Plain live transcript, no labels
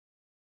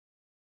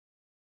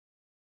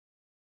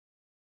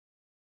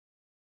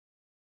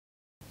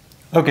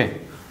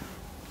Okay,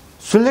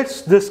 so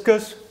let's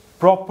discuss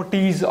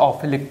properties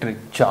of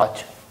electric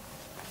charge.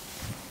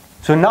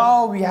 So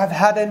now we have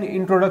had an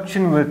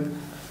introduction with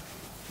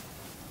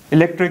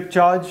electric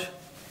charge.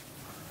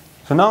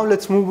 So now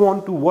let's move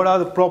on to what are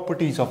the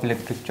properties of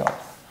electric charge.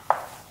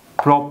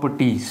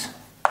 Properties.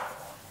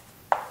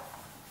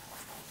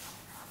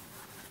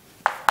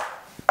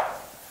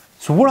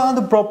 So what are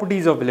the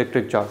properties of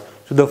electric charge?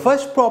 So the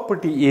first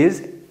property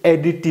is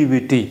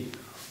additivity.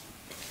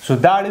 So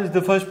that is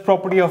the first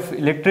property of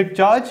electric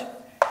charge,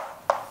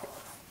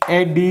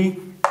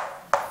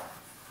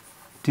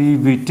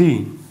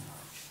 additivity.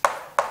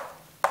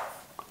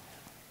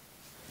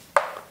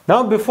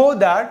 Now before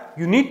that,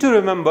 you need to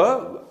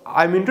remember,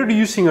 I'm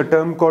introducing a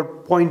term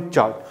called point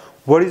charge.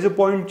 What is a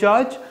point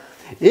charge?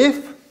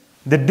 If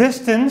the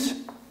distance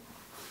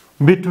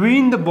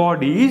between the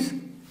bodies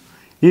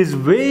is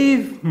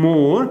way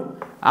more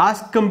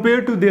as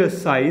compared to their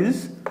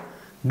size,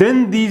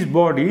 then these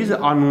bodies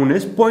are known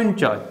as point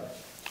charge,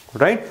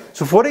 right?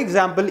 So for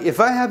example, if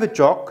I have a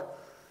chalk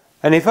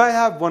and if I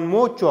have one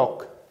more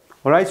chalk,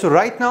 alright, so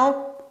right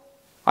now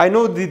I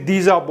know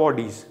these are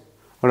bodies,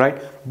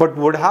 alright, but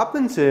what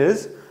happens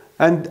is,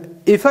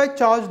 and if I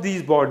charge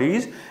these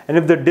bodies and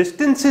if the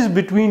distances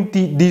between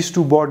these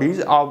two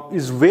bodies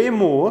is way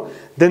more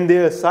than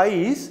their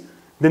size,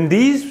 then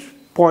these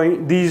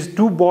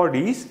two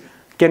bodies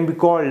can be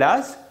called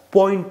as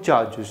point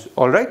charges,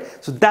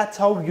 alright. So that's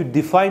how you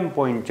define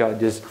point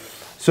charges.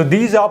 So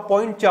these are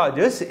point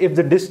charges if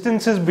the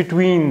distances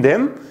between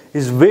them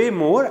is way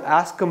more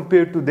as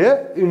compared to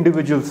their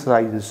individual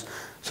sizes.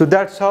 So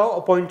that's how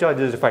a point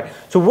charge is defined.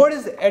 So what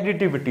is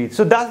additivity?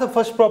 So that's the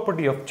first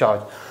property of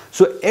charge.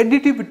 So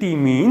additivity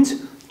means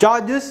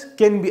charges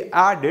can be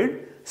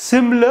added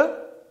similar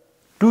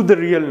to the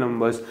real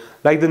numbers,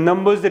 like the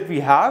numbers that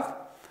we have,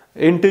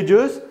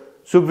 integers.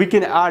 So we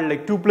can add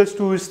like 2 plus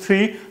 2 is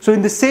 3. So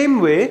in the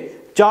same way,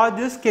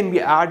 charges can be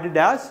added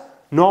as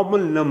normal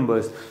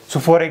numbers. So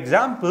for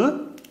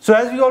example, so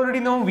as we already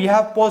know, we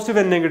have positive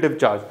and negative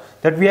charge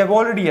that we have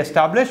already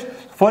established.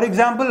 For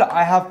example,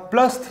 I have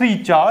plus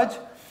 3 charge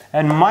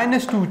and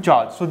minus 2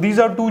 charge. So these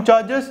are two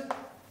charges,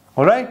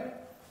 alright.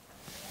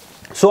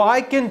 So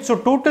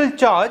total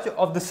charge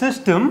of the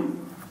system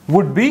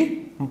would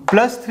be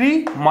plus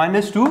 3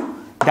 minus 2,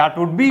 that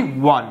would be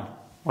 1.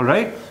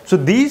 Alright, so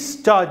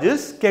these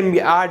charges can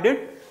be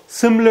added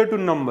similar to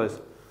numbers.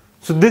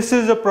 So this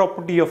is a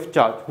property of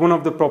charge, one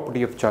of the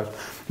property of charge.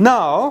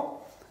 Now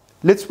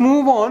let's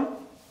move on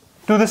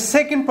to the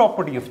second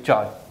property of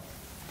charge.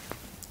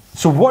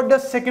 So what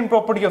does second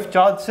property of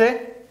charge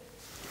say?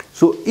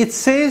 So it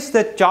says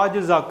that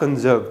charges are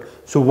conserved.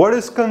 So what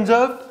is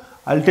conserved?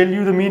 I'll tell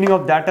you the meaning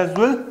of that as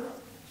well,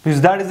 because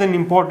that is an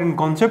important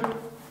concept.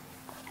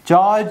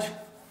 Charge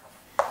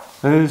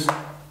is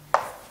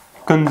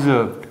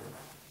conserved.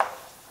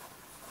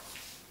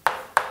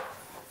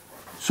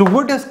 So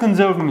what does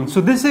conserved mean? So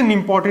this is an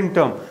important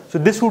term. So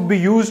this would be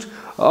used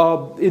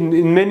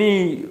in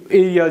many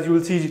areas. You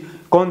will see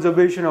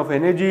conservation of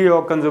energy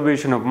or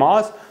conservation of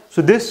mass.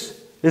 So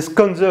this is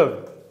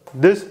conserved.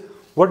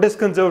 What does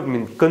conserved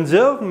mean?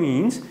 Conserved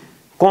means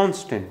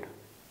constant.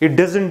 It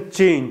doesn't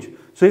change.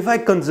 So if I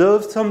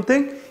conserve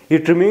something,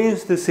 it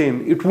remains the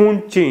same. It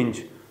won't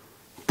change.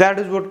 That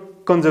is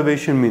what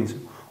conservation means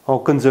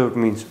or conserved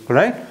means,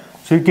 right?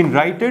 So you can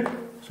write it.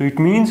 So it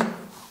means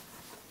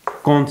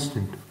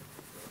constant.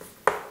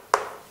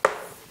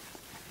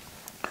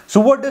 So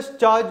what does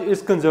charge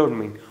is conserved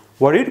mean?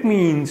 What it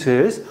means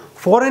is,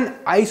 for an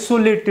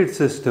isolated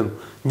system,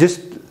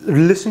 just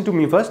listen to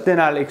me first, then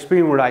I'll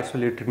explain what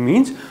isolated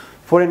means.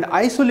 For an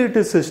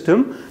isolated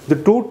system, the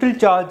total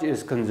charge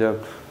is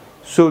conserved.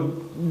 So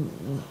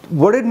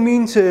what it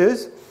means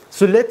is,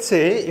 so let's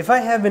say if I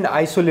have an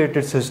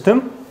isolated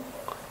system,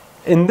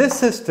 in this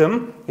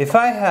system, if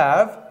I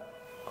have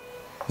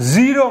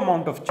zero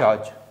amount of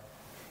charge,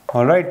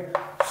 alright,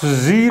 so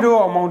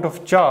zero amount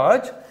of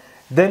charge,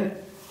 then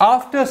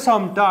after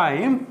some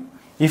time,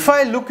 if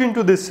I look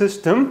into this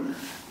system,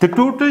 the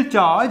total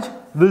charge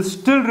will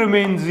still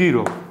remain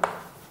zero.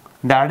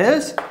 That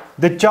is,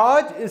 the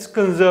charge is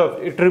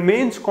conserved. It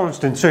remains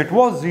constant. So it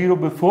was 0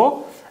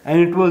 before and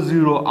it was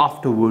 0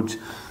 afterwards.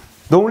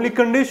 The only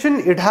condition,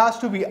 it has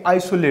to be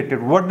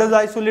isolated. What does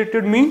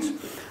isolated means?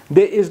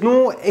 There is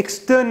no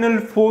external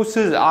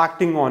forces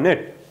acting on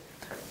it.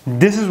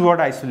 This is what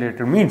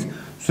isolated means.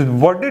 So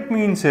what it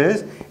means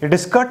is, it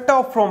is cut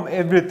off from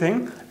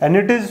everything and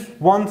it is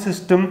one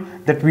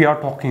system that we are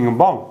talking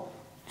about.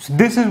 So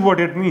this is what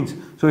it means.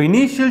 So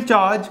initial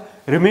charge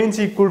remains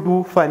equal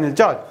to final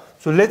charge.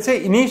 So let's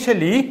say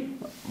initially,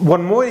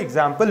 one more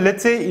example,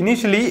 let's say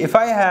initially if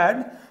I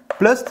had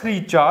plus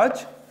 3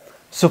 charge,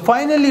 so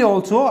finally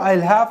also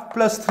I'll have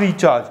plus 3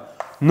 charge,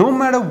 no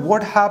matter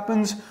what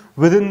happens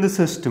within the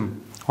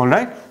system.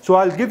 Alright, so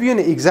I'll give you an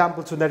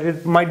example so that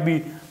it might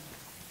be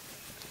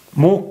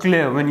more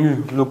clear. When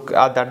you look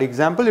at that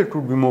example, it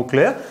would be more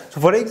clear.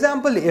 So for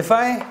example, if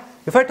I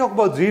talk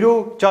about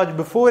 0 charge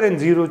before and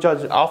 0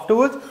 charge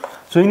afterwards,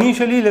 so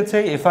initially let's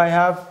say if I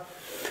have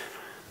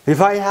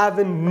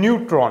a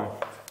neutron,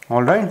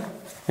 alright,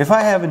 if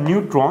I have a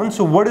neutron,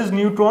 so what is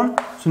neutron?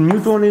 So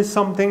neutron is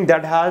something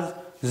that has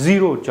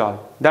zero charge.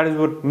 That is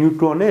what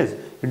neutron is.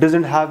 It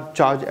doesn't have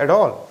charge at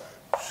all.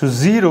 So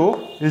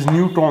 0 is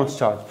neutron's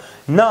charge.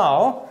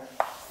 Now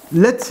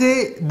let's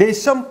say there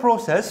is some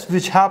process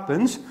which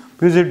happens,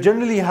 because it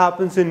generally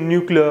happens in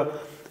nuclear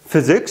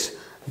physics,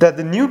 that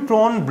the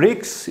neutron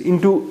breaks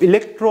into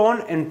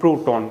electron and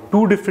proton,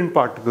 two different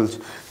particles.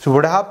 So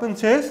what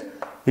happens is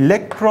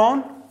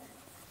electron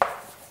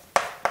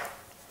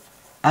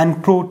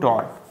and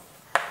proton.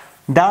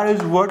 That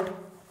is what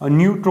a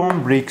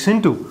neutron breaks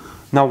into.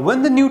 Now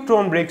when the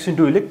neutron breaks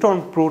into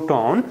electron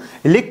proton,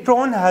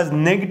 electron has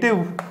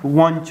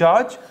 -1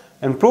 charge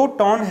and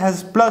proton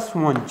has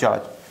 +1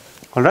 charge.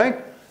 Alright,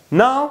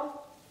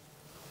 now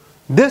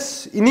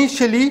this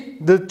initially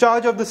the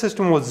charge of the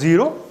system was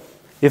 0.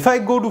 If I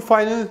go to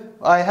final,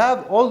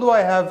 although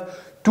I have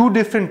two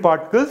different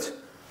particles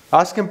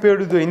as compared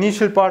to the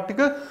initial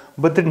particle,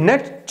 but the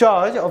net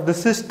charge of the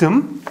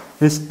system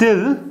is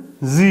still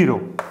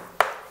 0.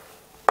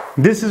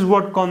 This is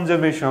what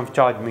conservation of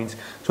charge means.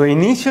 So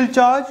initial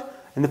charge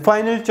and the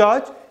final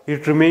charge,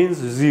 it remains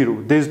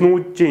 0. There is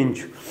no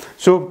change.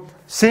 So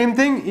same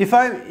thing, if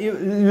I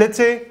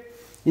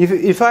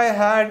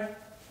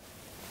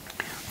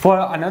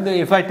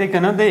take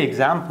another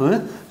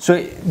example,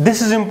 so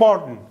this is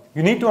important.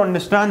 You need to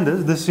understand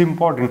this. This is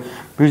important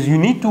because you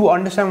need to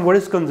understand what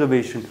is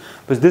conservation,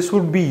 because this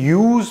would be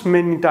used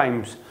many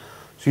times.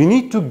 So you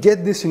need to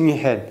get this in your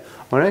head.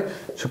 Alright.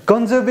 So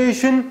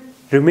conservation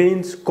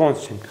remains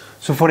constant.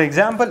 So for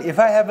example, if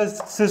I have a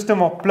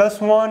system of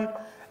 +1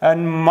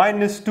 and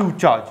 -2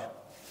 charge.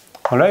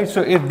 Alright.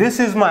 So if this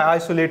is my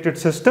isolated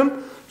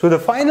system, so the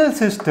final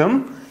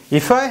system,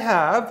 if I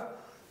have,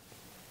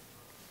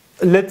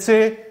 let's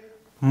say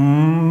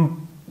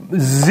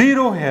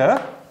 0 here,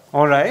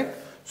 alright,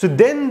 so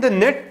then the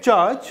net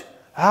charge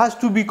has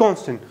to be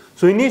constant.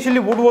 So initially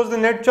what was the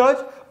net charge?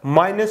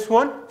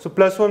 -1, so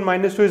 +1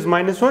 -2 is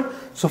 -1,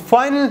 so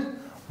final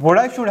what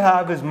I should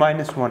have is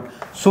 -1,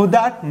 so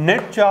that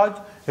net charge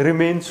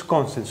remains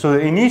constant. So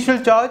the initial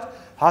charge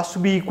has to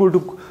be equal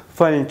to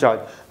final charge.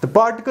 The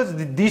particles,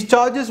 these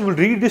charges will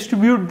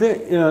redistribute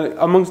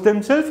amongst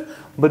themselves,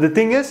 but the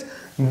thing is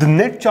the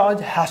net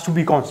charge has to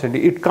be constant.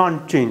 It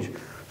can't change.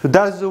 So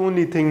that's the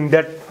only thing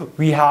that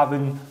we have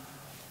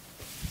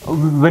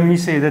when we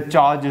say that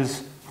charge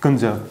is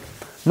conserved.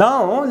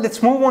 Now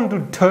let's move on to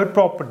third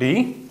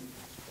property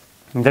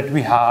that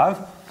we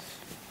have.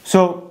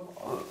 So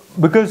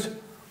because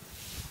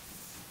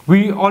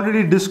we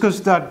already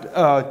discussed that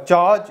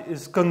charge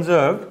is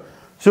conserved,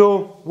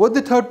 so what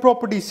the third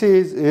property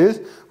says is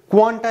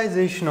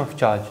quantization of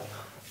charge.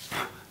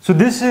 So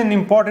this is an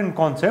important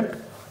concept,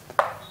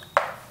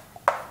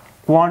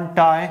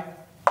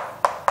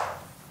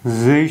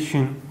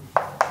 quantization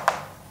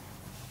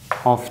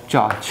of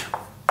charge.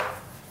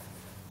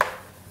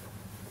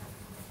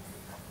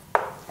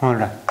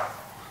 Alright,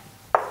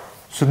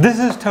 so this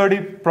is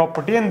third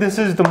property and this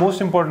is the most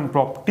important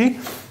property.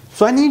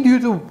 So I need you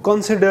to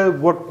consider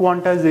what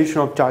quantization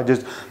of charge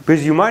is,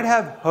 because you might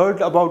have heard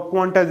about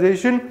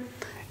quantization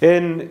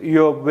in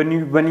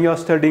when you are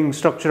studying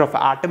structure of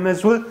atom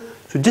as well.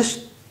 So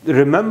just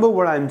remember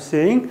what I'm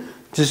saying,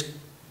 just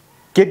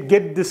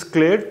get this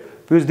cleared,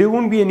 because there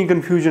won't be any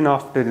confusion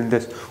after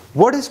this.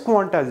 What is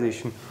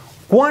quantization?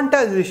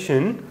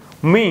 Quantization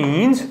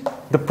means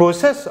the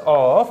process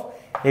of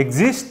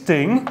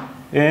existing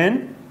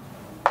in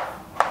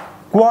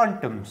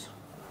quantums.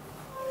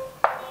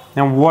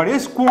 Now what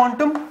is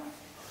quantum?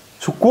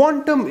 So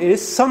quantum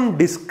is some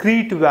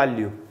discrete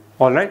value.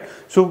 Alright.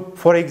 So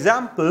for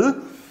example,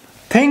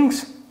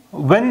 things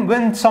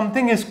when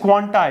something is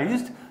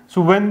quantized,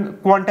 so when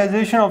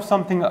quantization of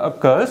something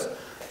occurs,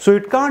 so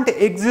it can't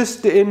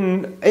exist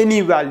in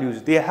any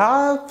values. There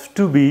has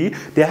to be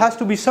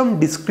some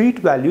discrete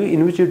value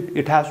in which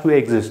it has to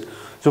exist.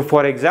 So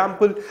for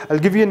example, I'll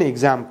give you an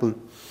example.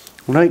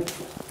 Right.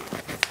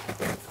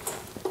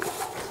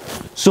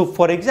 So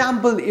for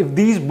example, if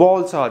these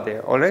balls are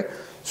there, alright,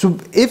 so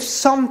if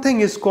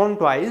something is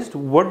quantized,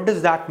 what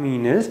does that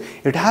mean is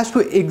it has to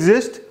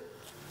exist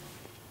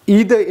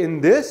either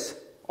in this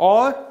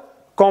or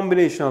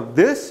combination of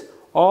this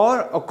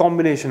or a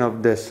combination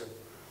of this.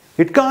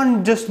 It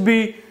can't just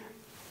be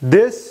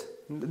this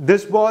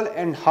ball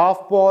and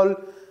half ball.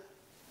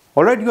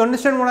 Alright, you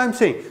understand what I'm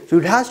saying? So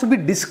it has to be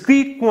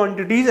discrete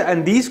quantities,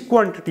 and these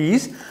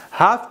quantities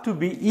have to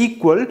be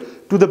equal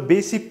to the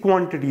basic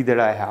quantity that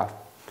I have.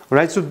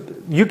 Right, so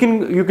you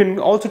can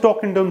also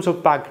talk in terms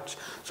of packets.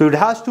 So it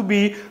has to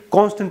be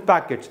constant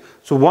packets.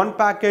 So 1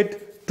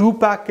 packet, 2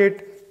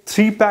 packet,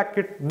 3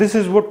 packet. This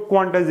is what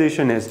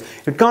quantization is.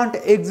 It can't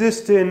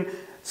exist in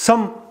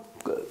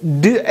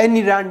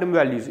any random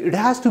values. It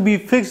has to be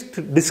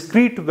fixed,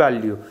 discrete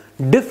value,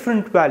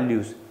 different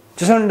values.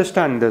 Just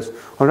understand this.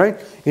 All right.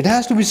 It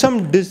has to be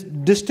some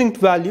distinct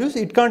values.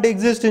 It can't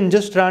exist in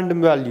just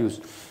random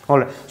values. All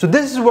right. So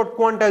this is what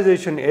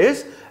quantization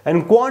is.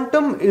 And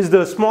quantum is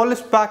the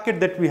smallest packet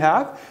that we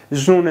have,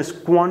 is known as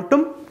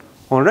quantum.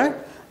 Alright.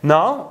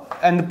 Now,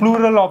 and the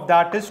plural of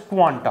that is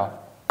quanta.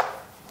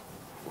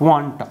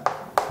 quanta.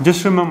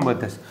 Just remember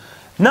this.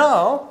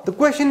 Now the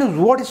question is,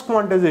 what is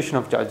quantization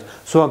of charge?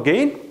 So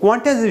again,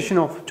 quantization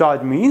of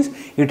charge means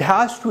it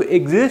has to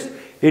exist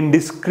in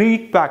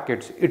discrete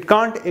packets. It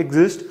can't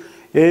exist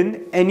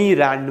in any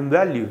random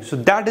value. So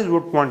that is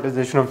what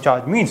quantization of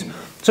charge means.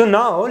 So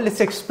now let's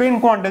explain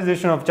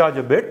quantization of charge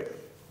a bit.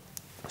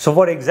 So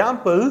for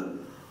example,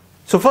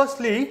 so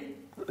firstly,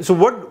 so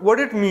what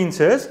it means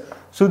is,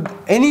 so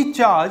any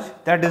charge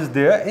that is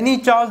there, any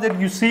charge that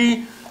you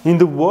see in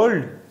the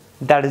world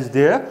that is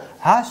there,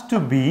 has to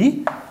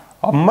be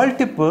a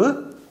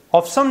multiple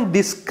of some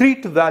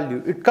discrete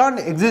value. It can't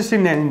exist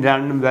in any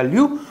random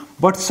value,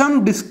 but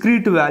some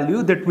discrete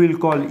value that we'll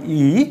call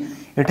E,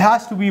 it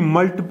has to be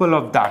multiple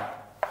of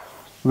that,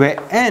 where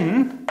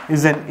n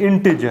is an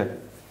integer.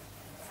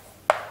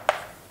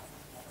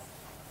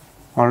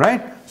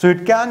 Alright, so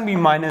it can be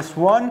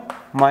 -1,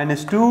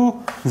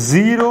 -2,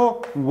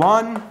 0,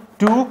 1,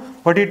 2,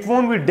 but it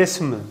won't be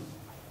decimal.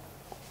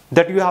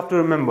 That you have to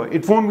remember.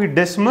 It won't be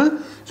decimal,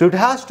 so it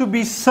has to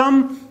be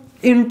some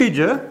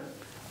integer,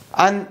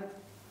 and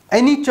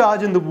any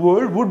charge in the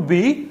world would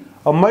be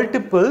a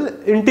multiple,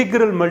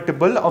 integral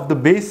multiple of the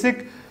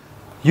basic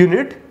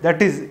unit,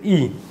 that is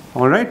E.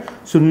 Alright,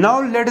 so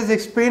now let us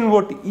explain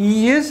what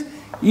E is.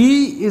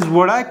 E is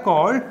what I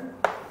call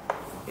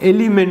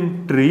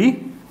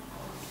elementary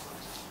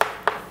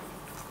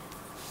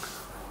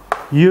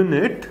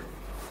unit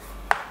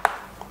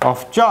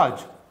of charge.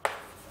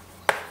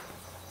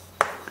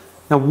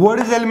 Now what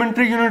is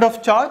elementary unit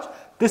of charge?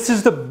 This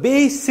is the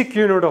basic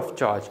unit of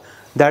charge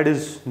that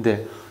is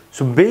there.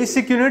 So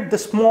basic unit, the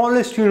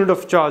smallest unit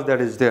of charge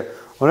that is there.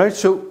 Alright,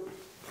 so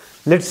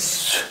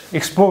let's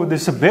explore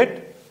this a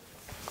bit.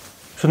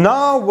 So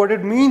now what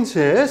it means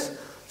is,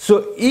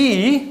 so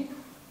E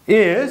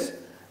is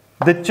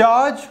the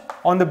charge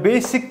on the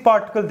basic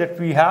particle that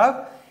we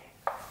have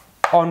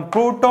on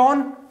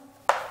proton,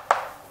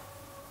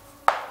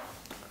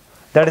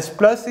 that is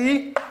plus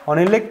E, on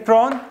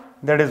electron,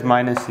 that is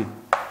minus E.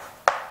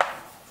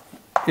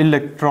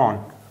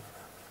 Electron.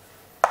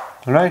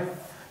 Alright,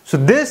 so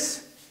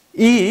this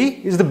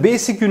E is the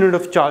basic unit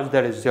of charge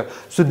that is there.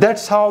 So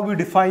that's how we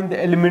define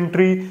the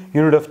elementary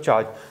unit of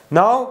charge.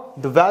 Now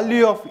the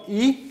value of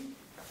E.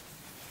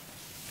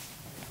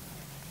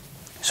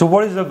 So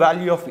what is the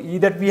value of E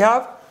that we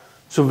have?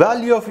 So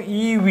value of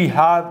E we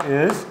have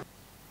is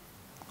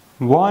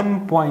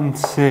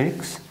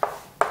 1.6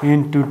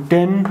 into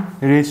 10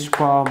 raised to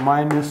power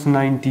minus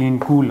 19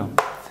 Coulomb.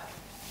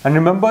 And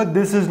remember,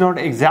 this is not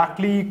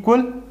exactly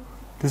equal,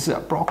 this is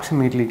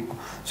approximately equal.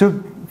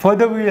 So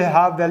further we will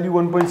have value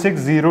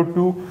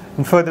 1.602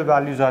 and further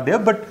values are there,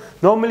 but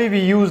normally we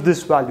use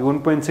this value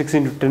 1.6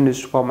 into 10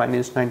 raised to power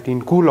minus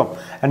 19 Coulomb.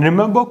 And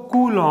remember,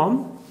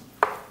 Coulomb,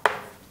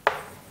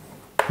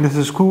 this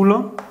is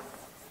Coulomb.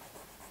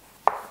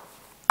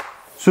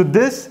 So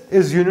this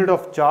is unit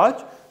of charge.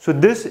 So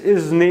this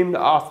is named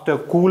after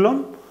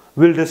Coulomb.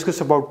 We'll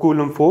discuss about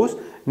Coulomb force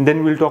and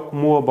then we'll talk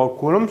more about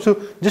Coulomb. So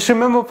just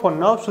remember for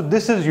now, so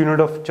this is unit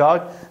of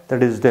charge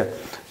that is there.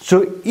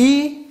 So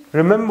E,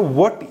 remember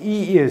what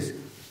E is.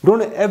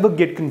 Don't ever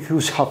get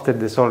confused after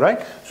this,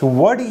 alright? So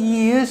what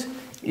E is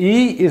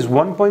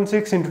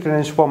 1.6 into 10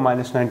 raised to power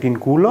minus 19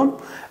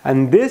 Coulomb,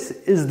 and this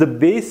is the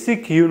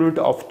basic unit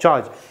of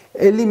charge,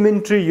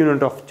 elementary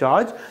unit of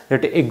charge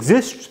that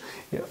exists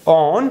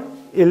on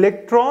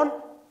electron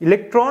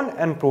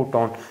and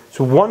proton.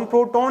 So one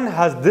proton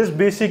has this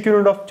basic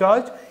unit of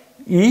charge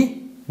E,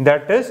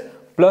 that is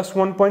plus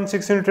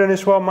 1.6 into 10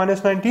 raised to power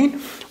minus 19.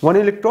 One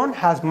electron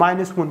has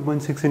minus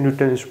 1.6 into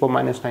 10 raised to power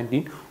minus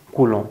 19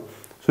 Coulomb.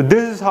 So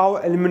this is how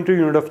elementary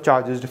unit of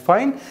charge is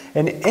defined,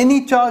 and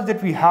any charge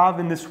that we have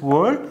in this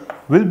world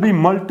will be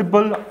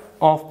multiple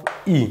of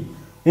E,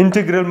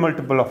 integral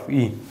multiple of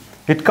E.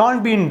 It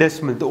can't be in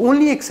decimal. The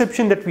only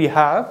exception that we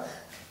have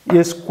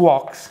is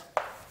quarks.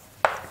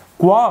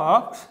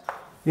 Quarks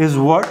is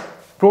what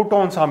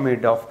protons are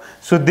made of.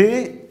 So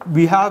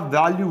we have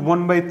value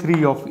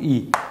 1/3 of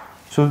E.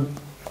 So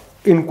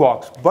in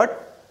quarks,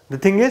 but the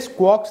thing is,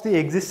 quarks, they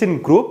exist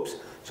in groups.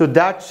 So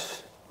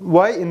that's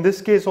why in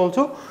this case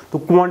also the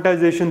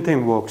quantization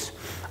thing works.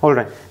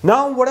 Alright,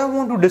 now what I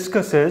want to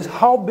discuss is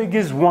how big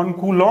is 1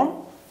 Coulomb.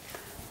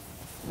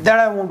 That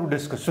I want to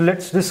discuss. So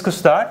let's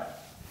discuss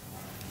that.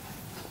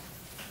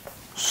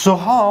 So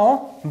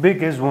how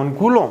big is 1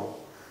 Coulomb?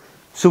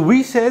 So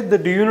we said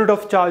that the unit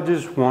of charge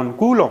is 1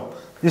 Coulomb.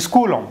 Is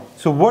Coulomb.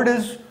 So what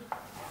is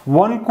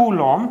 1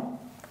 Coulomb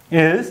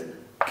is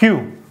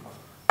Q.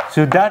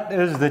 So that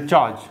is the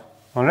charge.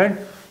 Alright.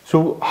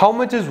 So how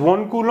much is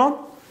 1 Coulomb?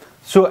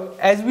 So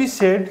as we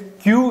said,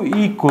 Q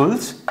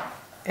equals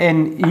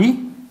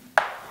NE,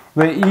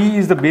 where E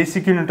is the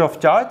basic unit of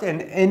charge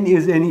and N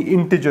is any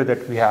integer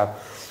that we have.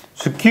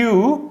 So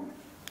Q,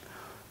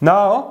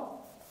 now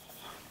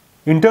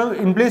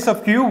in place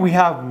of Q we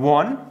have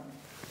 1,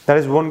 that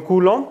is 1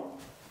 Coulomb,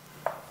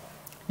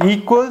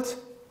 equals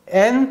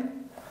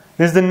N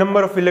is the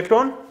number of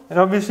electron, and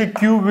obviously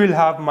Q will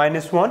have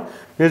 -1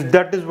 because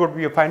that is what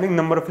we are finding,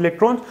 number of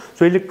electrons.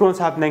 So electrons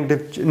have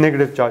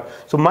negative charge.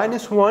 So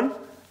 -1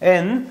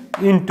 N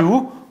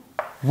into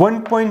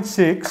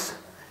 1.6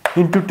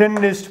 into 10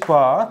 raised to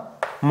power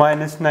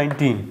minus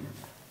 19.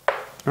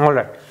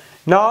 Alright,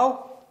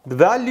 now the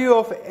value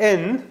of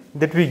n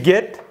that we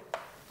get,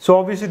 so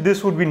obviously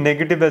this would be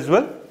negative as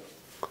well.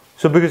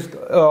 So because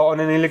on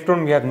an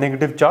electron we have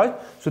negative charge,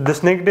 so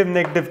this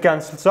negative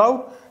cancels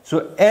out.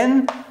 So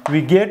n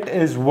we get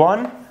is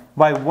 1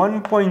 by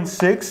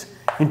 1.6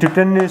 into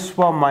 10 raised to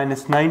power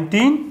minus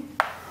 19.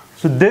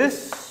 So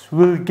this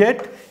will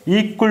get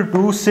equal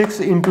to 6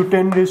 into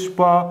 10 raised to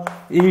power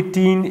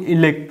 18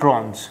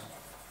 electrons.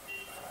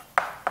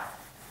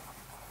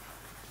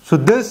 So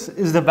this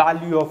is the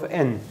value of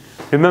n.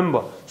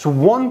 Remember, so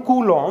 1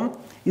 coulomb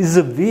is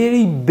a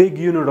very big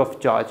unit of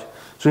charge.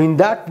 So in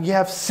that we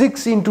have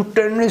 6 into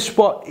 10 raised to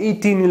power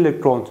 18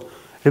 electrons.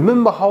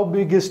 Remember how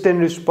big is 10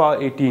 raised to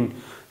power 18?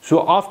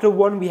 So after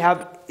 1 we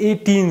have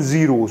 18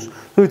 zeros.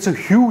 So it's a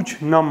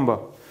huge number.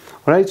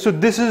 Right? So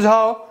this is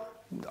how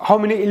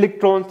many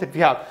electrons that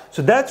we have.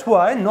 So that's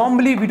why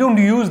normally we don't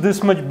use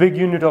this much big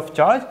unit of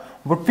charge.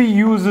 What we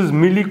use is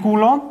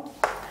millicoulomb.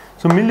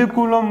 So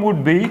millicoulomb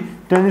would be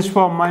 10 raised to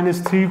power minus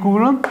 3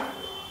 coulomb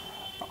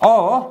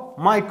or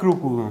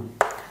microcoulomb.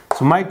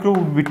 So micro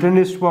would be 10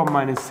 raised to power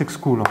minus 6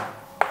 coulomb.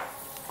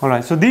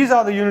 Alright, so these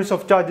are the units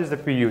of charges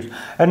that we use.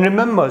 And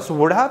remember, so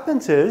what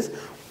happens is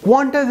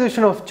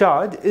quantization of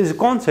charge is a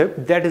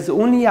concept that is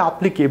only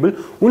applicable,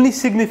 only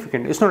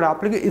significant. It's not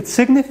applicable, it's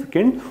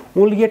significant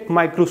only at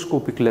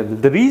microscopic level.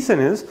 The reason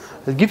is,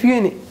 I'll give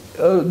you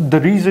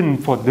the reason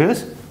for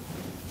this.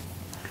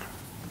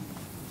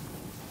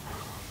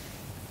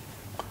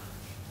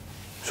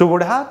 So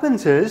what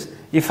happens is,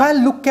 if I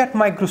look at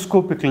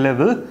microscopic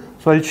level,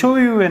 so I'll show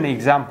you an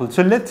example.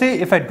 So let's say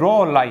if I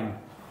draw a line,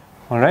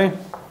 alright.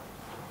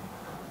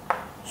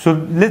 So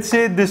let's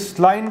say this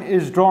line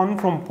is drawn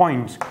from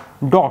points,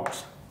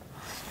 dots.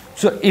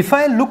 So if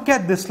I look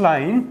at this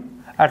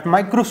line at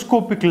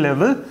microscopic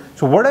level,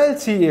 so what I'll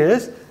see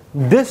is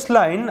this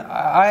line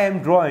I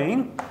am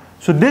drawing,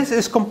 so this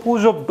is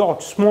composed of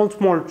dots, small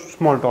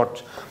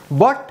dots.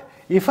 But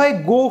if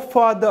I go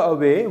farther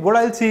away, what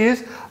I'll see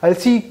is, I'll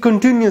see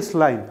continuous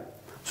line.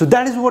 So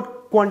that is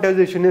what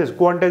quantization is.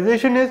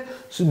 Quantization is,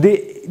 so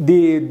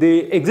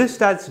they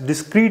exist as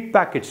discrete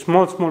packets,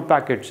 small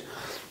packets.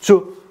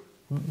 So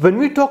when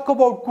we talk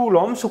about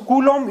coulomb, so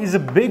coulomb is a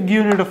big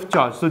unit of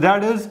charge. So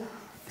that is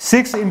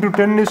 6 into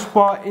 10 raised to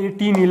power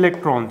 18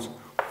 electrons.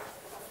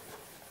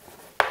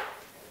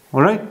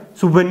 Alright.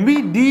 So when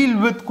we deal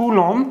with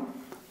coulomb,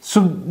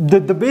 so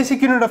the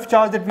basic unit of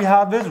charge that we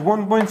have is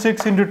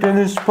 1.6 into 10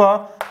 raised to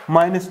power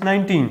minus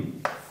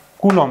 19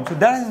 coulomb. So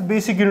that is the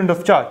basic unit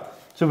of charge.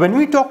 So when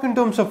we talk in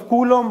terms of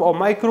coulomb or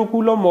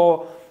microcoulomb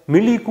or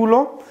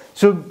millicoulomb,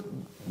 so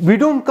we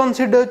don't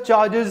consider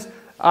charges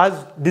as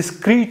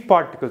discrete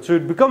particles. So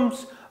it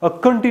becomes a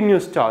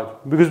continuous charge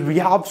because we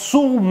have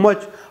so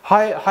much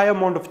high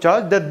amount of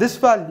charge that this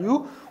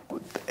value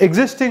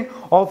existing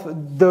of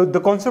the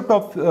concept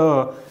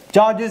of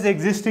charges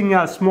existing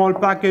as small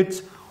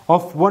packets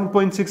of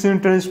 1.6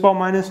 into 10 raised to power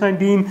minus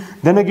 19,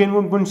 then again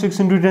 1.6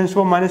 into 10 raised to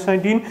power minus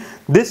 19,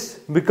 this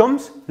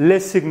becomes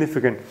less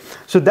significant.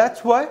 So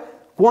that's why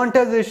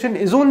quantization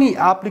is only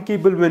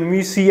applicable when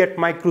we see at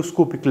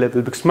microscopic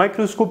level, because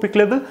microscopic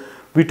level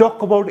we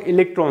talk about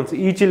electrons,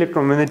 each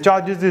electron. When the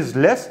charges is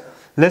less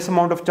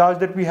amount of charge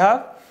that we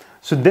have,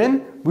 so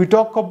then we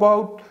talk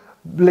about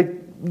like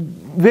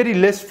very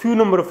less few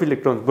number of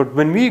electrons. But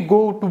when we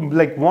go to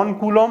like 1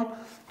 coulomb,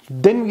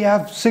 then we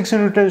have 6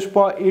 into 10 raised to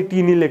power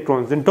 18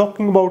 electrons. Then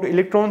talking about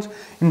electrons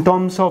in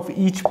terms of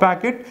each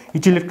packet,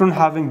 each electron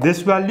having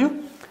this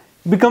value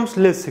becomes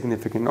less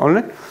significant.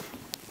 Alright.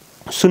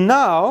 So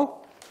now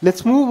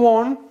let's move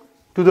on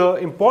to the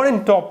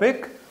important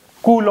topic,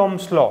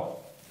 Coulomb's law.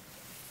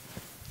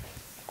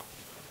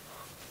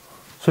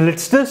 So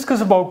let's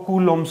discuss about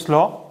Coulomb's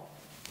law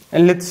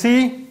and let's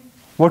see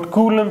what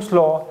Coulomb's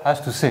law has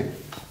to say.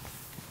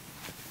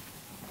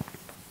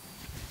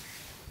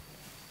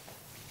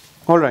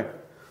 Alright.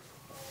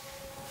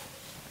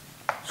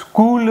 So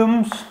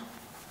Coulomb's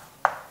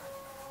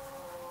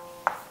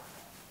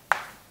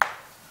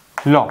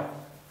law.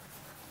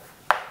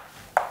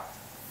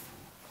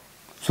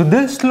 So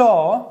this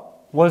law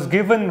was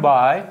given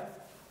by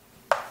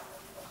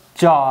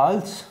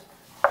Charles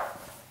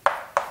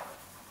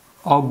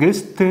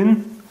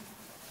Augustin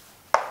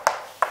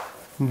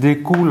de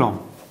Coulomb.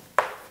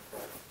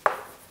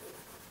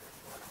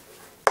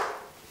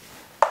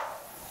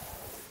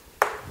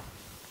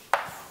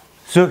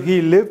 So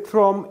he lived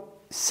from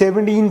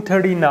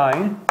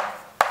 1739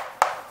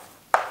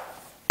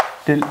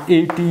 till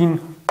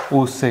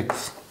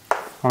 1806.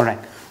 Alright.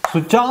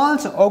 So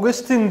Charles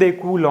Augustin de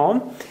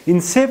Coulomb in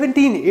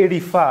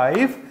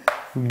 1785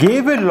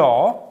 gave a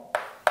law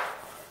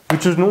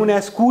which was known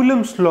as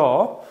Coulomb's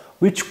law,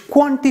 which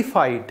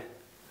quantified,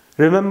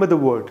 remember the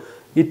word,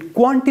 it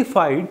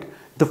quantified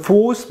the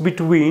force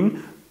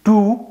between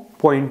 2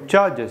 point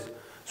charges.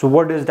 So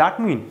what does that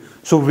mean?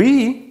 So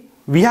we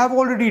have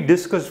already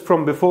discussed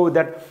from before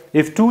that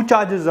if 2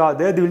 charges are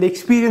there, they will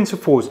experience a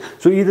force.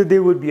 So either they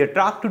will be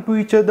attracted to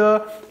each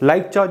other,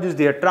 like charges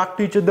they attract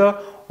to each other,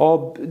 or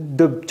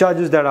the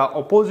charges that are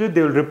opposite,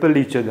 they will repel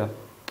each other.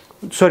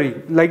 Sorry,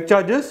 like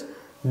charges,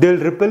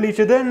 they'll repel each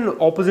other, and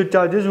opposite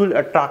charges will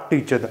attract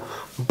each other.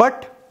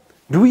 But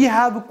do we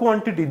have a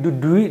quantity?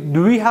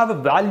 Do we have a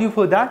value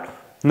for that?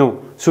 No.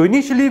 So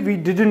initially we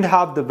didn't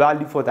have the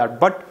value for that,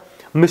 but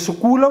Mr.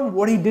 Coulomb,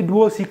 what he did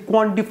was he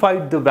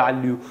quantified the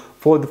value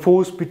for the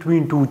force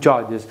between two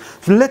charges.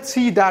 So let's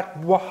see that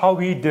how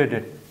he did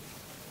it.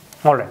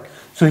 Alright,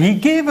 so he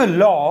gave a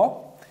law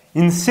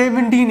in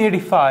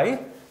 1785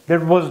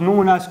 that was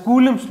known as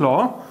Coulomb's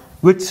law,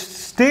 which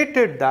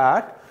stated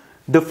that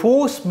the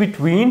force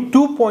between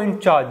 2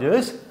 point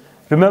charges,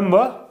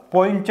 remember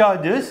point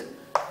charges,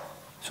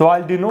 so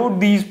I'll denote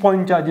these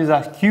point charges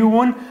as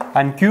Q1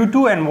 and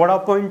Q2. And what are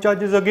point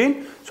charges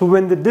again? So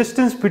when the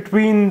distance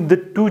between the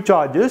two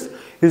charges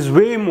is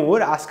way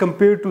more as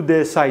compared to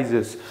their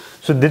sizes.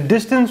 So the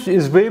distance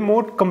is way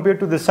more compared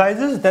to the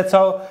sizes. That's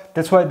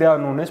why they are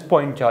known as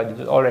point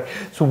charges. Alright.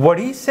 So what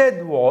he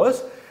said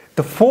was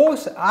the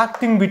force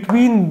acting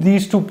between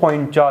these 2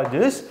 point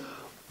charges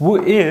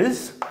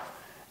is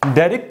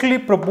directly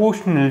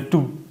proportional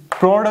to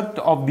product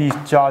of these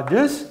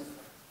charges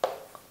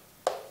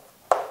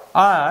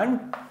and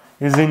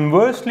is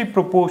inversely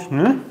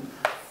proportional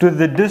to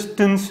the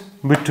distance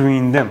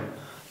between them.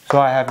 So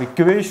I have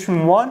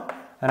equation 1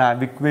 and I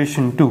have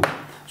equation 2.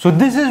 So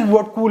this is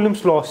what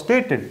Coulomb's law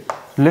stated.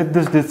 Let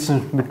this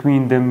distance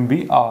between them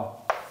be r.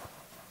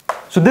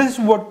 So this is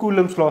what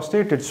Coulomb's law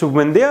stated. So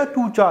when there are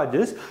two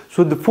charges,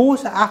 so the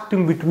force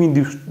acting between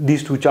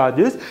these two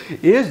charges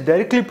is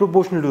directly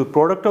proportional to the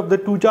product of the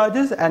two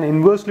charges and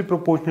inversely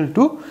proportional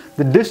to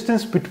the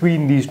distance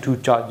between these two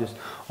charges.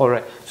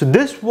 Alright, so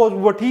this was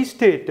what he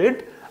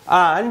stated,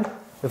 and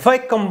if I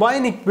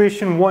combine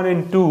equation 1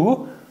 and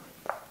 2,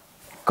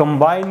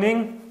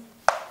 combining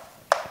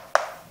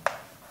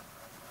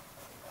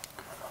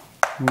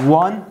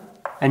 1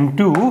 and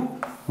 2,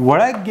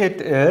 what I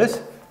get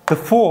is the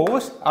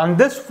force, and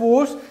this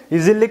force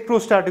is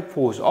electrostatic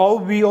force, or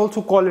we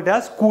also call it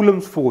as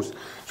Coulomb's force.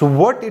 So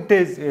what it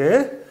is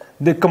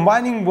the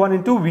combining 1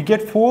 and 2, we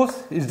get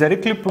force is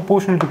directly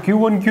proportional to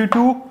Q1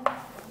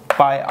 Q2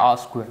 by r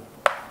square.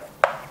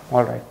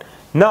 Alright,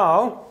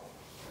 now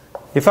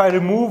if I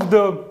remove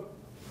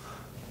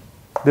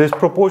this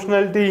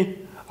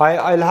proportionality,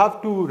 I'll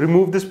have to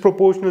remove this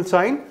proportional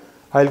sign.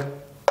 I'll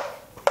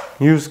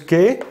use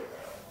k,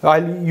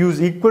 I'll use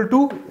equal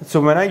to.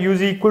 So when I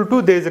use equal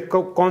to, there is a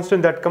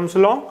constant that comes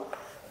along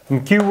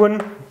in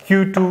Q1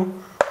 Q2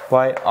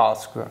 by r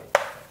square.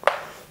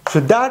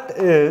 So that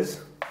is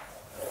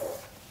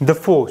the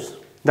force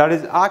that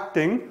is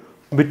acting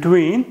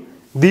between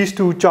these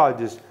two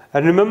charges.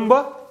 And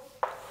remember,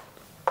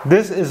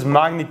 this is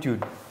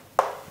magnitude.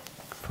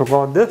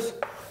 Forgot this.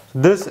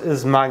 This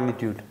is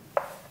magnitude.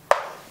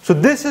 So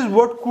this is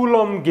what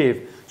Coulomb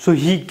gave. So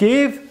he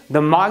gave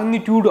the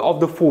magnitude of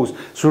the force.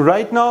 So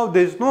right now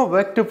there is no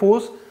vector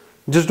force.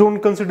 Just don't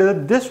consider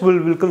that. This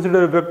we'll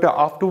consider a vector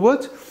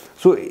afterwards.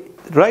 So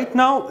right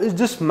now is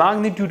just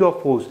magnitude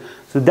of force.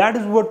 So that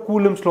is what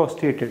Coulomb's law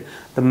stated.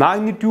 The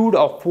magnitude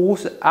of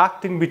force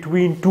acting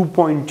between 2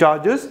 point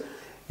charges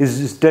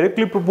is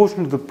directly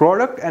proportional to the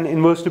product and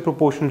inversely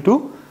proportional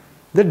to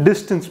the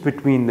distance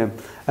between them.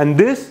 And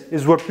this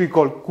is what we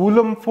call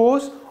Coulomb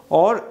force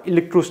or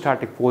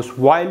electrostatic force.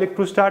 Why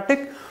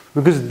electrostatic?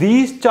 Because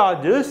these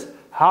charges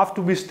have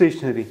to be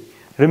stationary.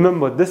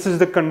 Remember, this is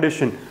the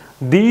condition.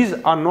 These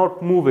are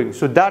not moving.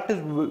 So that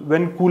is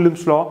when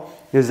Coulomb's law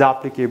is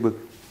applicable.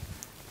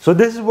 So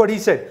this is what he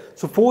said.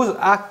 So force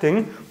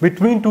acting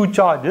between two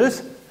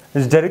charges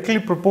is directly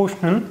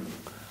proportional.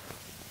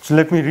 So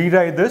let me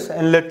rewrite this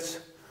and let's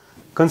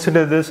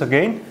consider this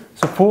again.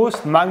 So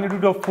force,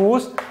 magnitude of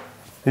force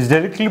is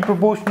directly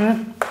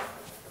proportional.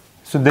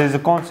 So there is a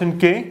constant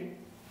k.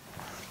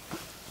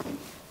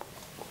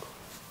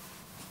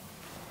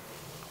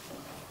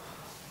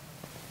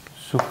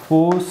 So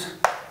force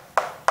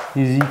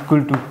is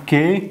equal to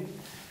k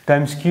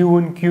times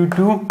q1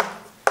 q2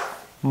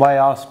 by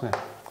r square.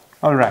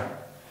 Alright.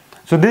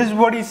 So this is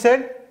what he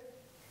said.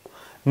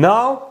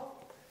 Now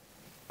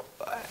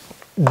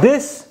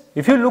this,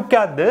 if you look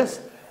at this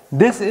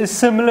is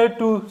similar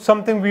to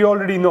something we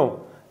already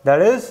know.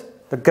 That is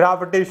the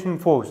gravitation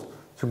force.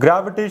 So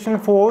gravitation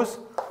force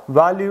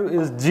value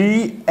is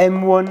G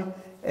m1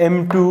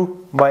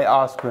 m2 by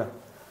r square.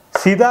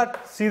 See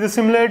that? See the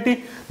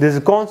similarity? There is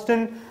a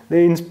constant.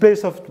 In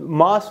place of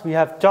mass we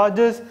have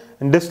charges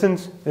and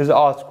distance is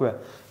r square.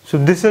 So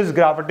this is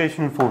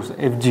gravitational force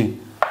Fg.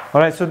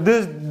 Alright, so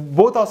this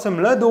both are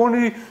similar. The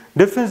only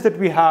difference that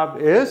we have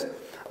is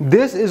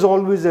this is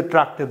always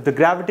attractive. The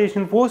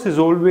gravitational force is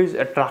always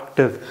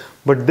attractive.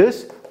 But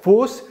this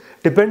force,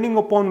 depending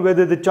upon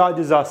whether the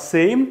charges are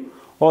same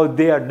or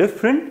they are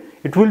different,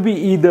 it will be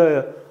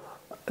either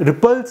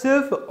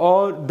repulsive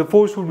or the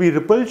force will be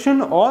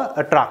repulsion or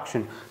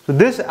attraction. So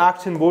this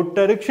acts in both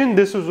directions.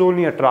 This is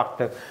only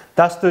attractive.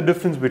 That's the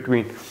difference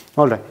between.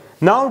 Alright.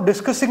 Now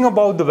discussing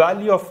about the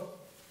value of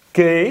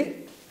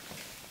K.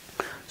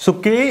 So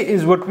K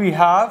is what we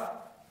have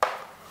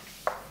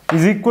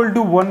is equal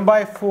to 1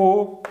 by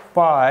 4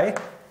 pi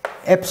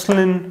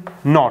epsilon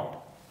naught.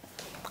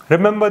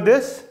 Remember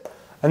this,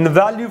 and the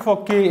value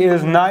for K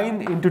is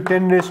 9 into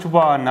 10 raised to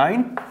power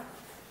 9.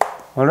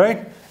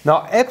 Alright,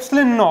 now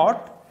epsilon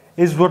naught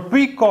is what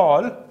we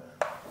call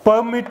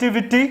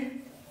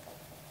permittivity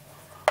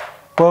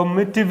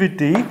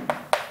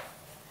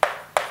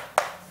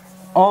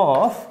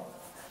of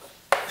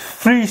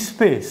free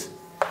space.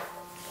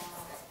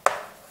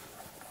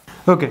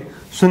 Okay,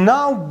 so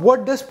now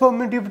what does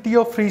permittivity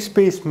of free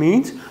space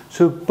means?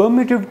 So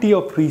permittivity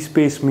of free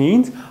space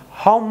means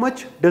how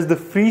much does the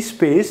free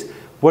space,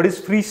 what is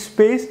free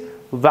space?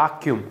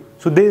 Vacuum.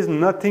 So there is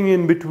nothing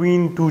in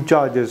between two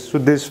charges. So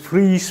there is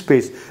free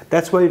space.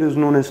 That's why it is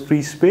known as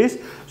free space.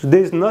 So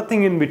there is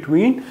nothing in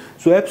between.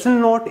 So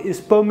epsilon naught is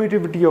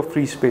permittivity of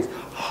free space.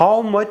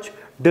 How much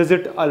does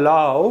it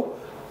allow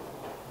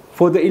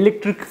for the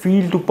electric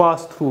field to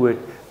pass through it?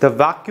 The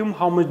vacuum,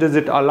 how much does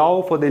it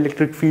allow for the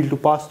electric field to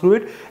pass through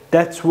it?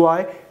 That's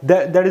why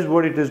that is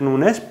what it is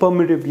known as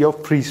permittivity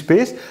of free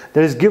space.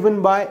 That is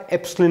given by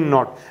epsilon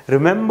naught.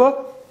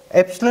 Remember,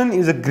 epsilon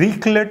is a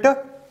Greek letter.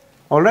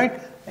 Alright,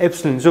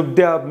 epsilon. So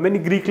there are many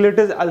Greek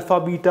letters, alpha,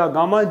 beta,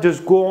 gamma.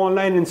 Just go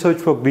online and search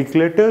for Greek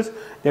letters.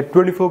 There are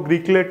 24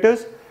 Greek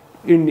letters.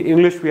 In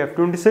English we have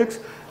 26.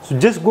 So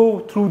just go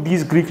through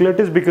these Greek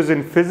letters, because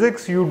in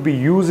physics you would be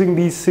using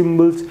these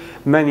symbols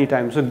many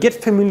times. So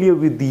get familiar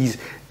with these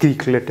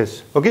Greek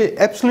letters. Okay,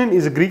 epsilon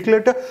is a Greek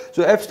letter.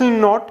 So epsilon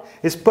naught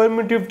is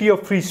permittivity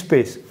of free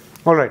space.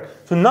 Alright,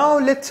 so now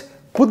let's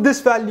put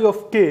this value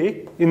of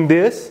K in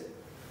this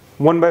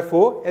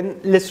 1/4 and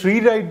let's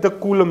rewrite the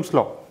Coulomb's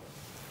law.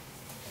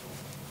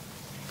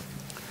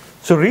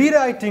 So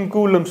rewriting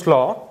Coulomb's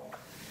law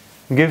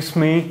gives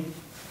me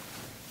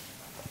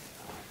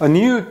a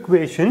new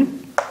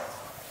equation,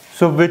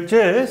 so which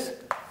is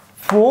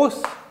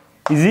force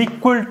is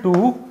equal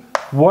to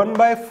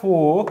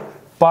 1/4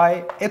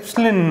 pi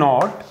epsilon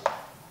naught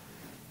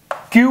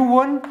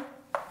Q1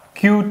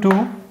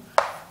 Q2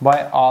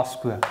 by R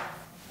square.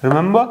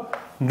 Remember,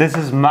 this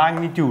is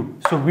magnitude.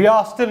 So we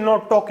are still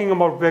not talking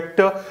about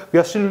vector, we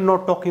are still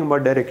not talking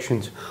about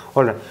directions.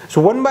 Alright,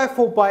 so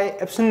 1/4 pi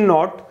epsilon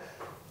naught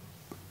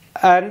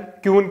and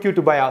Q1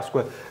 Q2 by R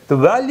square. The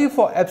value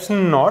for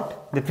epsilon naught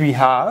that we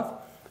have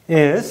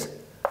is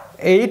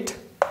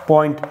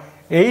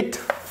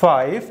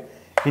 8.85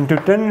 into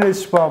 10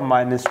 raised to power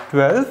minus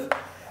 12.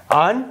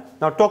 And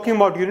now talking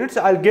about units,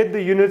 I'll get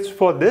the units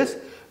for this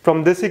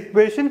from this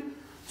equation.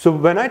 So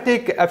when I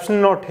take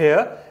epsilon naught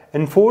here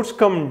and force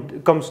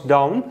comes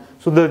down,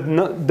 so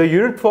the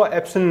unit for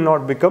epsilon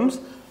naught becomes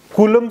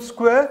Coulomb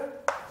square.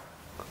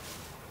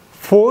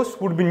 Force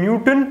would be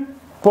Newton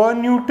per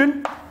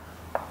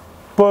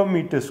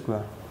meter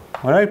square.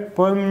 Alright,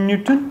 per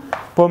Newton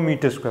per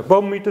meter square.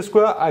 Per meter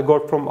square I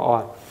got from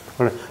R.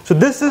 Alright, so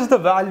this is the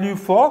value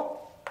for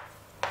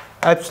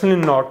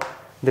epsilon naught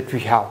that we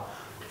have.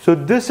 So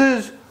this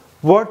is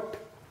what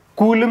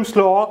Coulomb's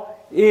law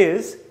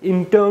is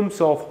in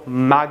terms of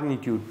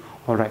magnitude.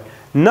 Alright,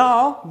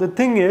 now the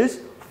thing is,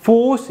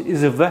 force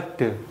is a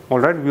vector.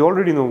 Alright, we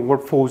already know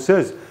what force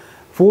is.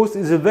 Force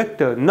is a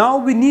vector. Now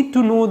we need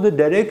to know the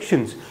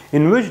directions,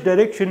 in which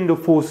direction the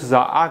forces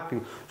are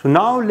acting. So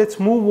now let's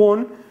move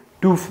on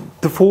to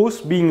the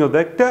force being a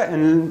vector,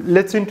 and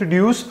let's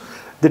introduce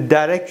the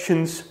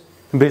directions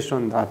based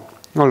on that.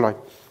 Alright,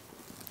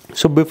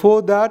 so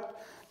before that,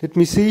 let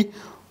me see.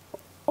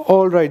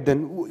 Alright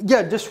then,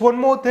 yeah, just one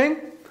more thing.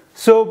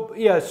 So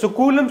yeah, so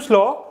Coulomb's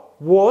law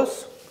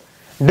was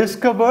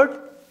discovered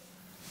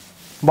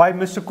by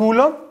Mr.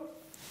 Coulomb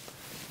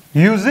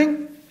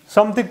using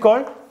something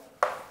called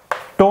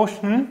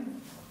torsional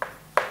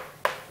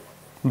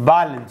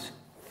balance.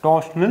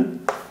 Torsional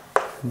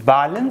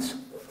balance.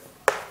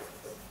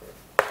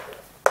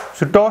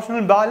 So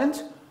torsional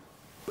balance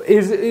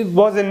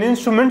was an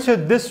instrument. So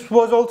this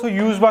was also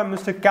used by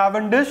Mr.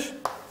 Cavendish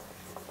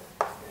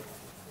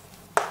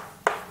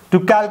to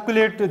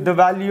calculate the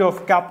value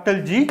of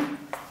capital G,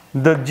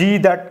 the G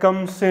that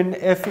comes in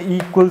F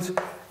equals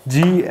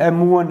G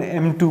m1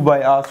 m2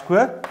 by R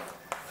square.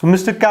 So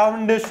Mr.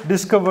 Cavendish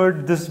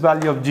discovered this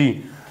value of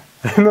G.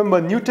 Remember,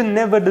 Newton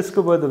never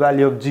discovered the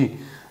value of G,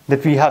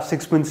 that we have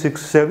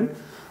 6.67.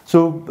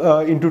 So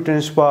into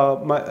 10 to the power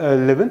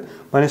 11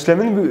 minus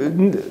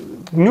 11,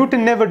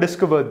 Newton never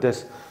discovered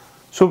this.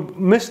 So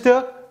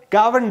Mr.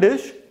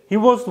 Cavendish, he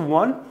was the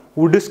one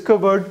who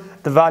discovered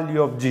the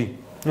value of G.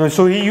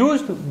 So he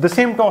used the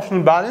same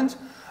torsional balance,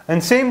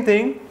 and same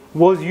thing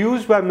was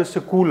used by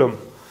Mr. Coulomb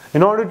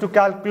in order to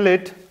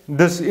calculate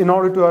this, in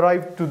order to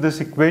arrive to this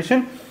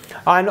equation.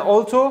 And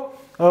also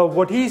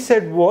what he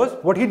did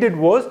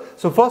was,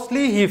 so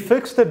firstly he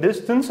fixed the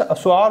distance,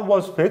 so R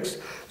was fixed.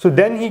 So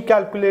then he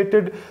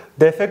calculated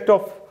the effect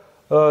of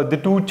the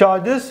two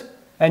charges,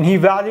 and he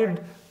varied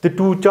the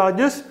two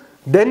charges.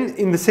 Then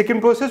in the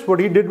second process, what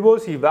he did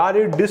was he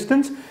varied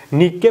distance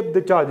and he kept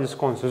the charges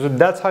constant. So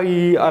that's how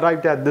he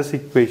arrived at this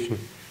equation.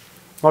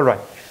 Alright,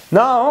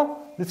 now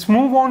let's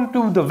move on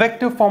to the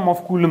vector form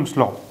of Coulomb's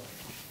law.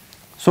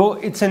 So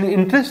it's an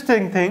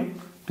interesting thing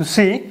to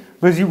see,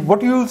 because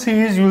what you will see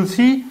is, you will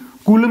see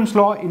Coulomb's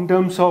law in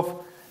terms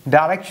of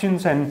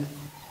directions and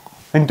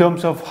in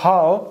terms of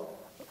how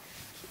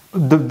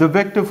the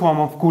vector form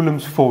of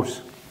Coulomb's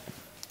force.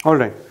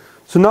 Alright,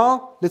 so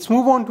now let's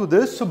move on to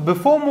this. So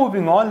before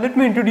moving on, let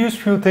me introduce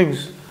few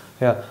things.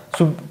 Yeah.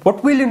 So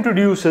what we'll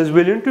introduce is,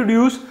 we'll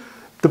introduce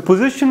the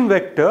position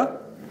vector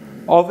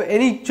of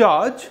any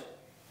charge.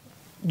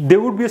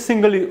 There would be a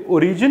single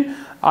origin,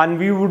 and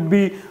we would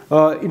be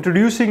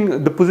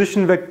introducing the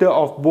position vector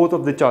of both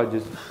of the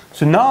charges.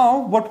 So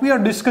now what we are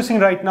discussing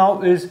right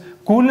now is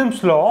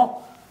Coulomb's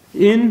law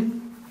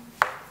in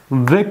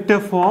vector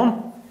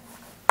form,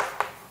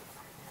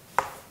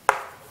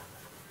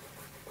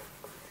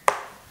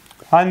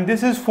 and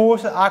this is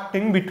force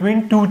acting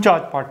between two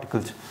charge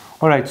particles.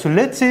 Alright, so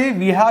let's say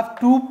we have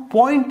 2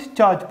 point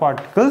charge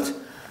particles.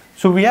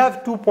 So we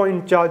have 2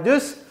 point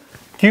charges,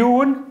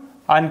 Q1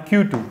 and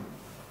Q2.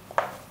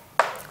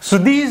 So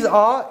these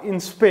are in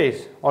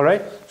space.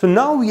 Alright, so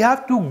now we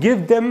have to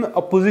give them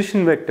a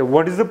position vector.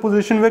 What is the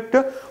position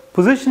vector?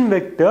 Position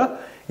vector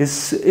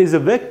is a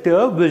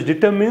vector which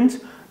determines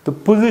the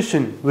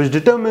position,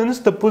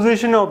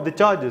 of the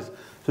charges.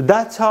 So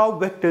that's how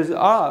vectors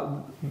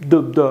are.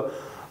 The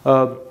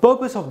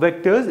purpose of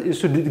vectors is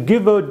to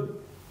give a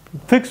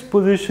fixed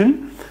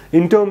position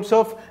in terms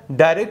of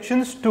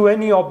directions to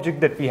any object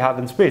that we have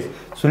in space.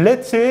 So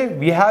let's say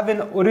we have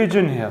an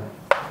origin here.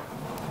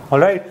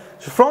 Alright,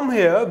 so from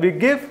here we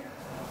give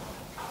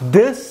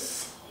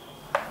this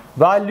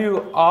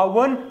value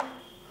R1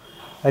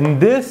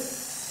 and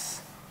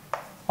this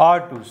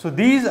R2. So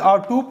these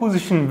are two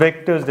position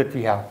vectors that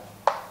we have.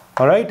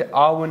 Alright,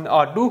 R1,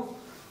 R2.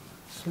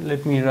 So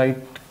let me write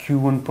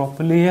Q1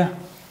 properly here.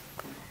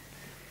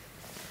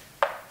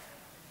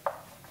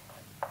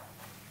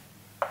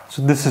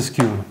 So this is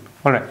Q1.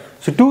 Alright,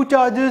 so two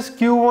charges,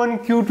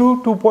 Q1,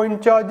 Q2, 2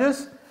 point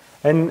charges,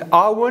 and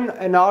R1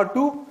 and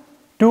R2,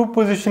 two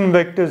position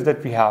vectors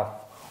that we have.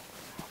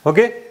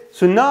 Okay,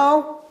 so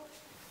now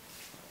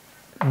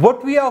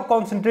what we are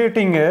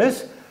concentrating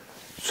is,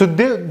 so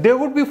there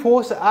would be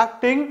force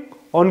acting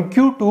on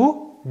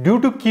Q2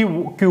 due to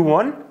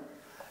Q1,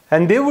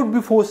 and there would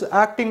be force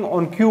acting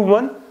on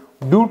Q1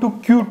 due to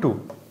Q2.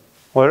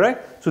 Alright,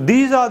 so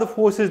these are the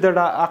forces that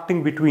are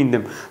acting between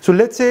them. So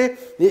let's say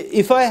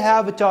if I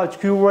have a charge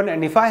Q1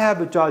 and if I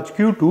have a charge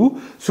Q2,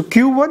 so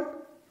Q1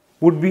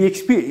 would be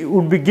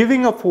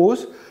exerting a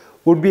force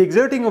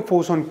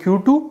on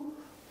Q2.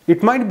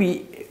 It might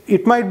be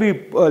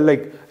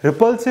like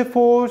repulsive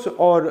force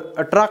or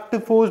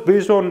attractive force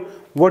based on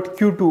what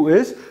Q2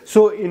 is.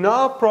 So in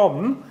our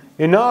problem,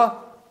 in our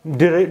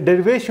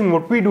derivation,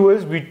 what we do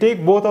is we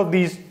take both of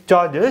these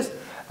charges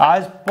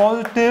as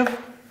positive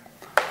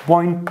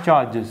point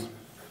charges.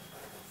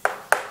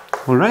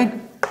 Alright,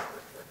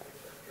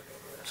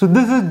 so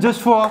this is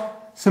just for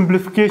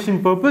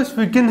simplification purpose.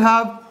 We can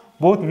have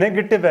both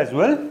negative as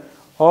well,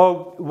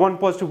 or one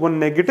positive, one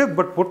negative,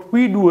 but what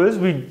we do is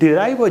we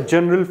derive a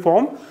general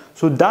form,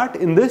 so that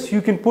in this you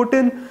can put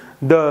in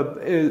the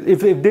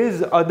if there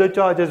is other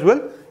charge as well.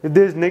 If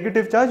there is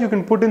negative charge, you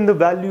can put in the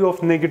value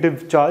of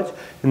negative charge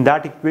in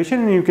that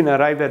equation, and you can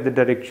arrive at the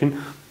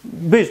direction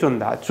based on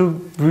that.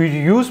 So we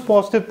use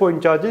positive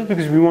point charges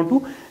because we want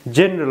to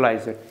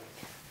generalize it.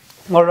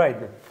 Alright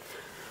then.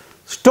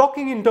 So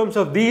talking in terms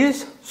of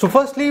these, so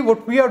firstly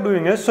what we are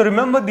doing is, so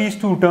remember these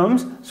two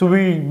terms, so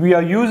we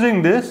are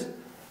using this.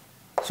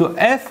 So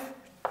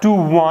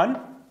F21,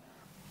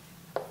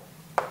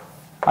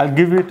 I'll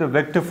give it a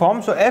vector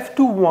form. So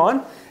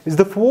F21 is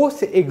the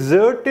force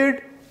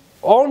exerted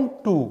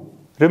onto,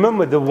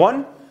 remember the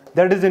one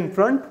that is in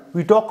front,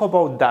 we talk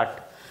about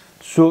that.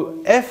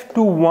 So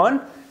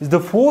F21 is the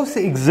force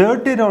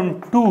exerted on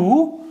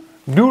 2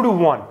 due to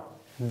 1,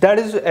 that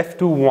is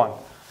F21.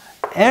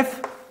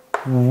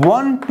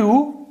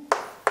 F12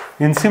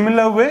 in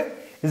similar way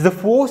is the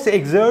force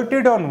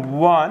exerted on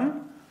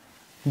 1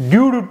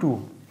 due to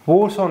 2,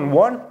 force on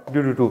 1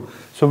 due to 2.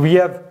 So we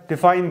have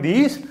defined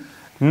these.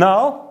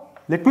 Now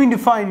let me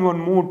define one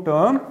more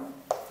term,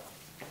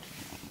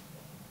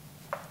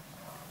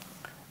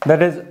 that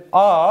is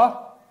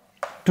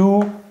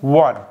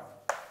R21.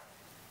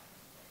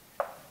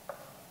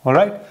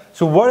 Alright,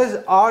 so what is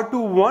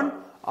R21?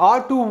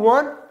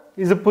 R21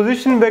 is a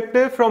position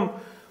vector from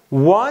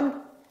 1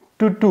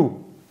 to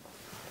 2.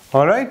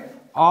 Alright,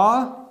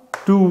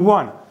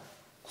 R21.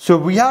 So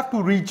we have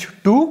to reach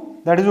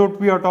 2, that is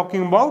what we are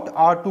talking about,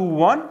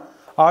 R21,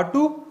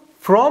 R2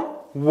 from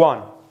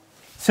 1.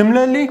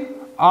 Similarly,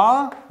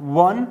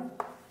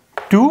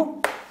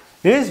 R12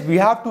 is we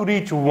have to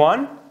reach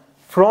 1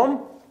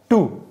 from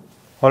 2.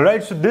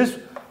 Alright, so this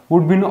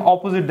would be in the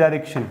opposite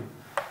direction,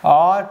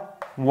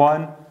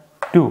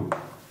 R12.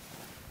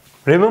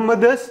 Remember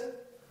this?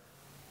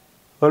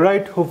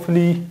 Alright,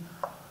 hopefully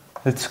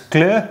it's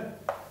clear.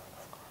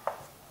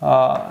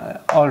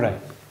 Alright,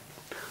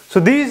 so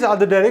these are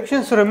the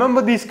directions, so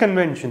remember these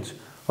conventions.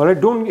 Alright,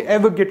 don't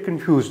ever get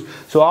confused.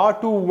 So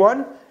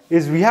R21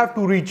 is we have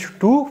to reach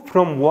 2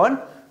 from 1,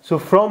 so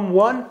from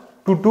 1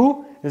 to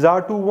 2 is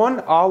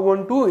R21,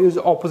 R12 is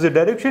opposite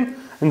direction,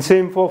 and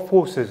same for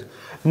forces.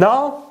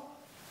 Now,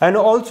 and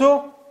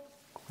also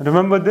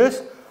remember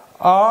this,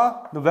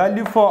 the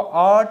value for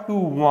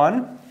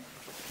R21,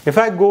 if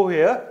I go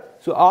here,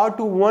 so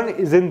R21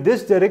 is in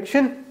this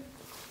direction.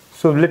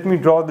 So let me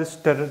draw this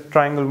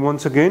triangle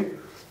once again.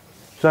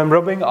 So I'm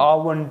rubbing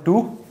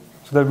R12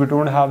 so that we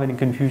don't have any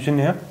confusion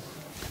here.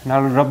 And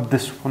I'll rub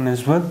this one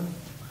as well.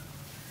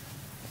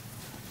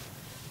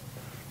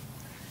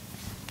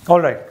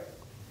 Alright.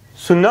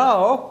 So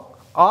now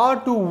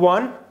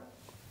R21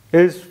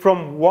 is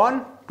from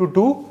 1 to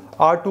 2,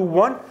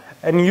 R21.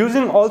 And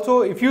using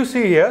also, if you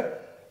see here,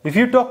 if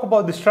you talk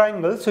about this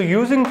triangle, so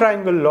using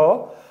triangle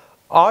law,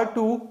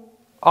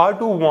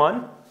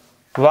 R21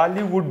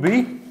 value would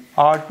be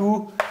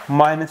R2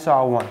 minus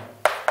R1.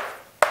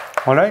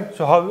 Alright,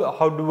 so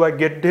how do I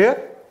get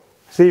there?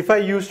 So if I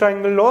use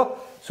triangle law,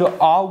 so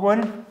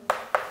R1,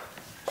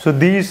 so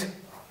these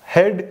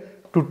head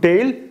to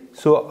tail,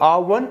 so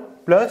R1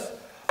 plus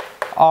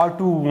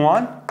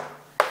R21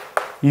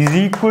 is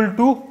equal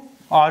to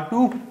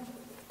R2.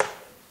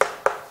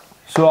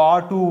 So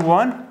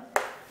R21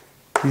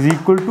 is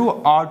equal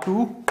to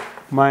R2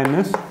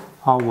 minus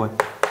R1.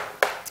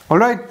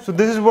 Alright, so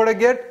this is what I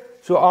get.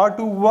 So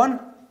R21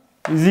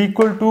 is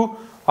equal to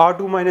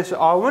R2 minus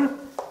R1.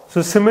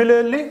 So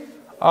similarly,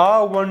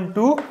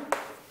 R12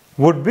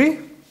 would be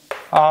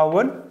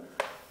R1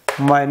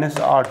 minus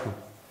R2.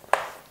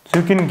 So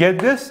you can get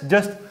this,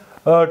 just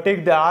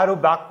take the arrow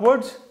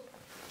backwards.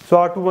 So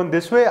R21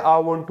 this way,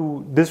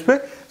 R12 this way.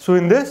 So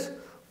in this,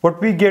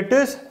 what we get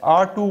is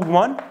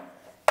R21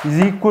 is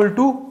equal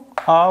to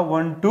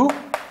R12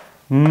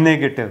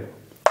 negative.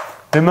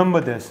 Remember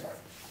this.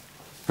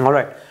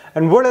 Alright,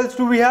 and what else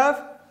do we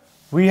have?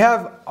 We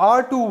have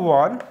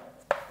R21,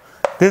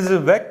 this is a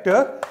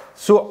vector.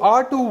 So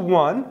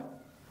R21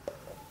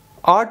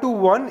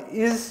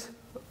 is,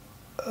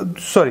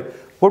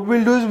 what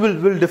we'll do is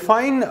we'll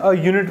define a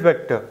unit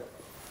vector,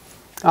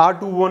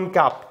 R21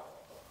 cap.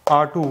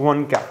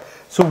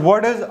 So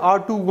what is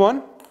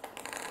R21?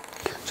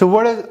 So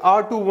what is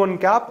R21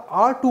 cap?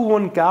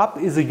 R21 cap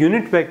is a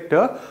unit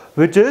vector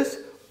which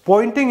is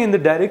pointing in the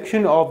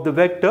direction of the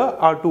vector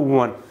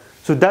R21.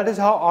 So that is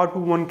how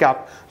R21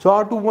 cap. So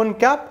R21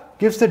 cap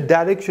gives the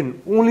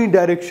direction, only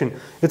direction.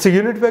 It's a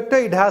unit vector,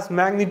 it has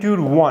magnitude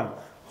 1.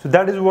 So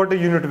that is what a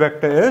unit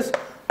vector is.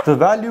 The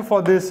value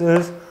for this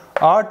is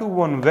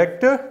R21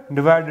 vector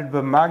divided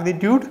by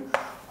magnitude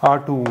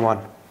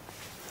R21.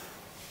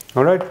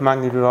 Alright,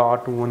 magnitude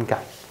of R21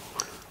 cap.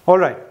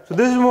 Alright, so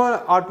this is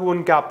what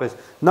R21 cap is.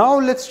 Now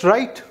let's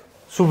write,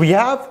 so we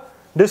have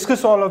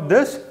discussed all of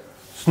this.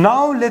 So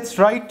now let's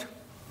write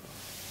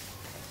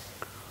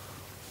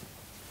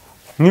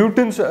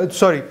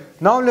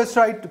now let's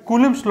write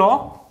Coulomb's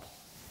law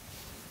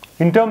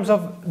in terms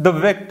of the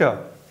vector.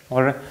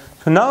 Alright,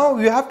 so now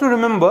you have to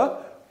remember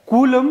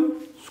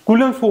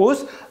Coulomb's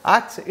force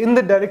acts in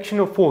the direction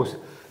of force.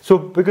 So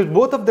because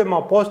both of them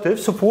are positive,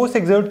 so force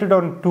exerted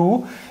on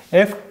 2,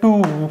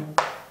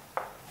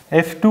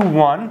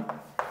 F21,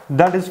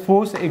 that is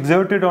force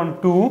exerted on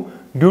 2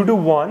 due to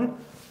 1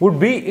 would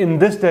be in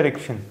this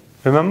direction.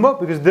 Remember,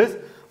 because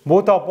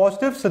both are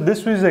positive, so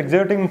this is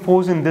exerting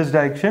force in this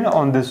direction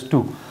on this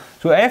 2.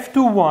 So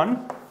F21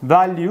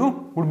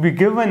 value would be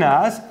given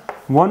as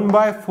 1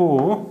 by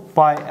 4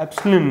 pi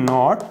epsilon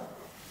naught.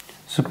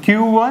 So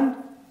Q1,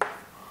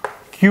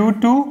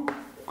 Q2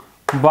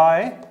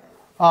 by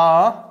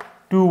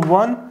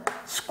R21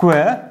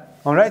 square.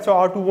 Alright, so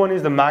R21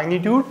 is the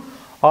magnitude,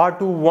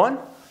 R21,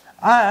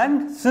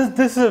 and since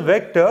this is a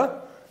vector,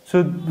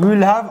 so we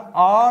will have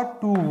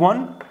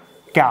R21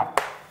 cap.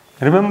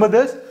 Remember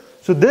this?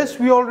 So this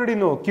we already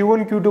know,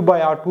 Q1, Q2 by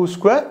R2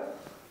 square.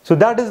 So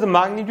that is the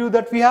magnitude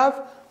that we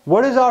have.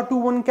 What is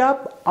R21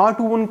 cap?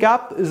 R21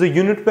 cap is a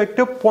unit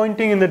vector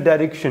pointing in the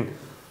direction.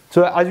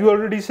 So as you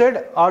already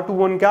said,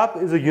 R21 cap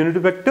is a unit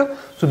vector.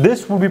 So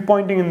this will be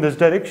pointing in this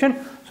direction.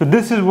 So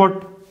this is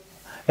what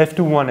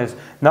F21 is.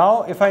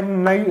 Now if I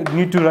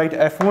need to write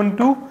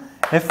F12,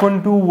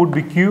 F12 would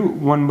be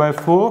Q1 by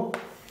 4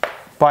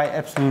 pi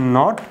epsilon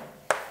naught.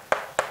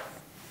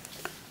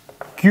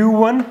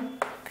 Q1,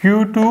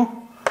 Q2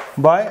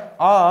 by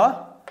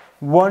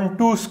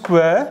R12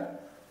 square,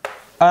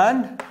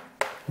 and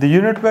the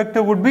unit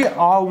vector would be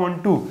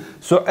R12.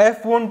 So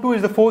F12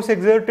 is the force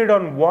exerted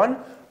on 1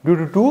 due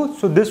to 2,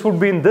 so this would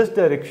be in this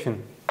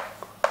direction.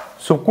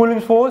 So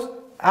Coulomb's force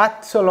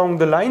acts along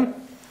the line.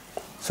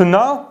 So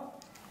now,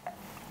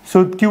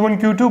 so Q1,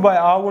 Q2 by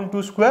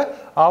R12 square,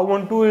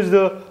 R12 is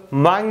the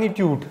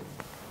magnitude.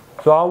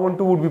 So R12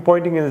 would be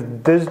pointing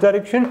in this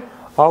direction,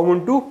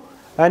 R12,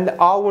 and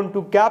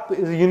R12 cap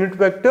is a unit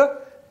vector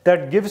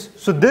that gives,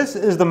 so this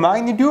is the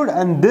magnitude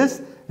and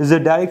this is the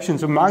direction.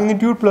 So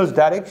magnitude plus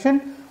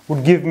direction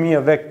would give me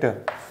a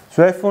vector.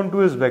 So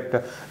F12 is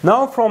vector.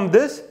 Now from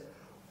this,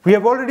 we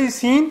have already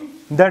seen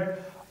that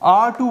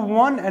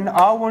R21 and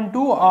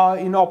R12 are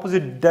in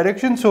opposite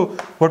direction. So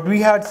what we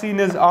had seen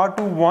is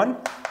R21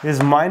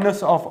 is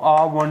minus of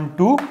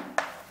R12.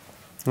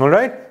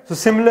 Alright. So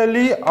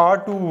similarly,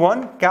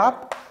 R21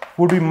 cap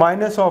would be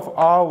minus of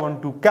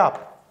R12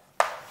 cap.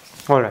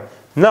 Alright.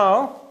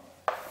 Now,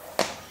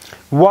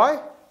 why?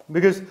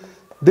 Because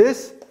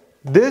this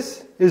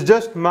this is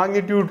just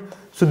magnitude.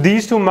 So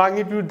these two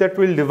magnitude that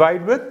we'll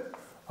divide with,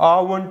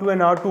 R12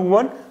 and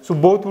R21, so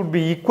both would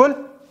be equal.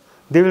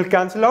 They will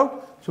cancel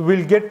out. So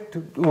we'll get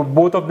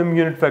both of them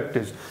unit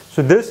vectors.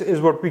 So this is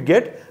what we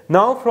get.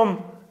 Now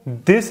from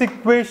this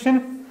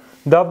equation,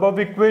 the above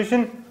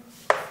equation,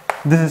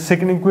 this is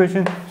second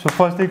equation. So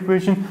first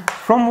equation,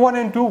 from 1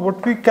 and 2,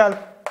 what we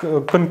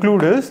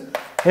conclude is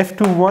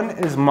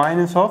F21 is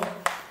minus of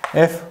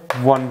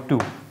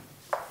F12.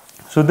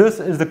 So this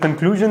is the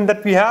conclusion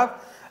that we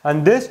have,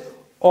 and this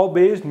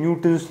obeys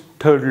Newton's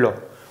third law.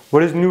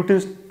 What is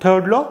Newton's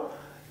third law?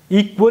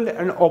 Equal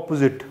and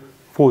opposite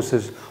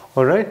forces.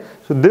 Alright,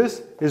 so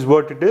this is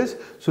what it is.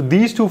 So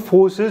these two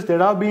forces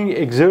that are being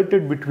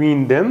exerted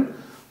between them,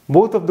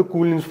 both of the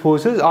Coulomb's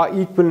forces are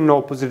equal and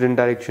opposite in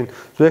direction.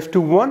 So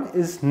F21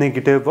 is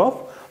negative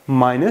of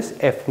minus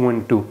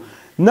F12.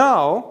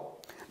 Now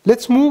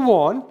let's move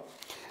on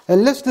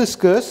and let's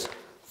discuss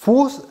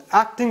force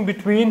acting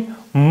between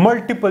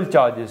multiple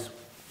charges.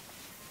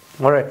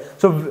 Alright,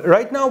 so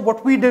right now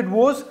what we did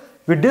was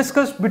we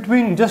discussed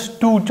between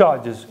just two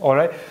charges.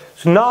 Alright,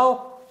 so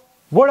now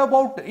what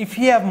about if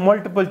we have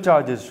multiple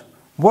charges?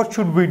 What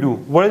should we do?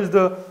 What is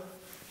the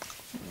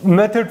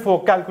method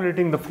for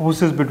calculating the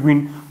forces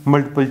between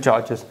multiple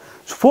charges?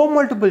 So for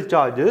multiple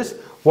charges,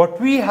 what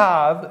we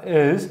have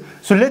is,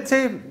 so let's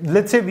say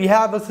we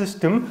have a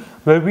system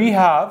where we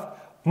have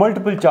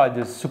multiple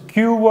charges. So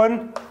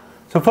Q1,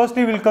 so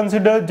firstly we'll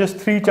consider just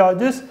three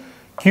charges,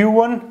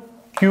 Q1,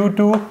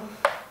 Q2,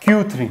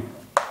 Q3.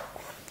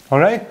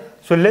 Alright,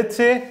 so let's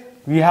say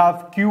we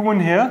have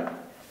Q1 here,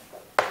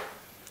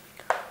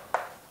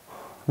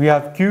 we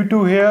have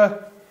Q2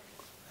 here,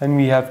 and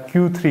we have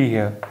Q3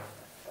 here.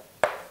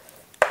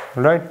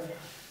 Alright,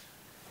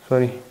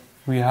 sorry,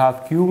 we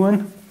have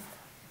Q1,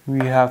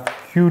 we have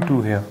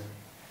Q2 here.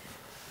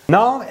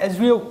 Now, as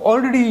we have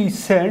already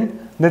said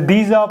that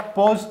these are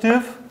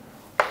positive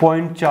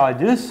point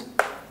charges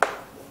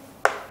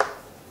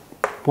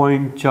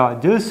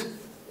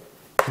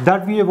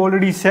that we have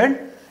already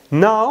said.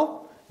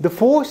 Now, the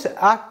force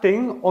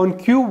acting on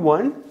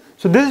Q1,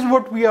 so this is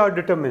what we are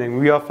determining.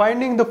 We are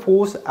finding the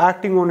force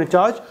acting on a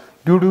charge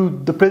due to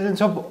the presence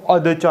of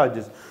other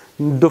charges.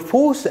 The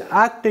force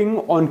acting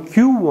on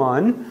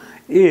Q1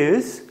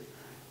 is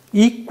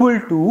equal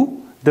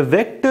to the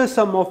vector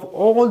sum of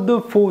all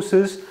the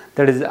forces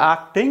that is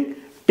acting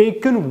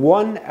taken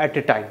one at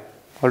a time.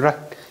 Alright,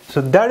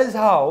 so that is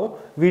how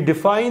we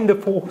define the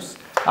force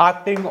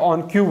acting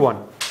on Q1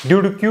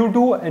 due to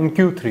Q2 and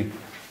Q3.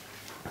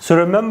 So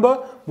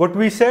remember what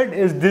we said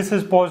is this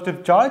is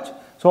positive charge.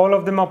 So all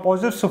of them are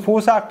positive. So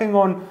force acting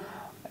on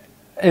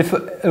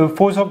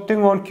force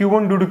acting on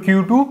Q1 due to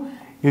Q2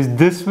 is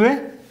this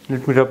way.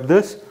 Let me rub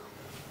this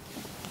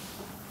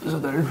so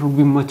that it will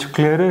be much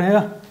clearer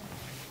here.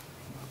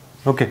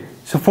 Okay,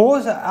 so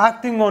force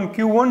acting on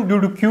Q1 due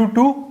to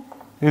Q2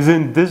 is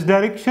in this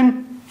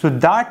direction. So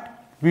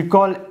that we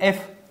call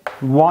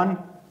F1,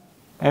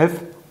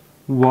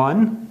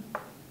 F1,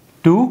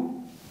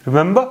 2.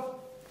 Remember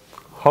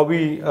how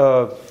we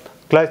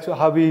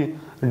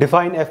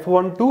define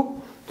F1,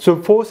 2.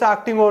 So force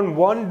acting on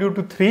 1 due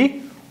to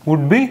 3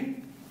 would be,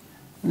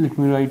 let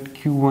me write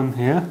Q1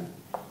 here.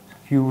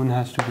 Q1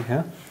 has to be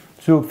here.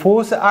 So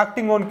force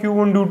acting on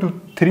Q1 due to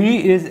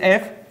 3 is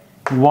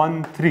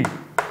F13.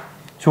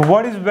 So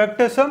what is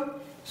vector sum?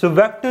 So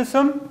vector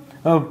sum,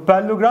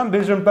 parallelogram,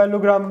 based on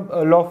parallelogram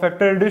law of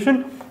vector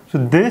addition. So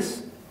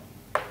this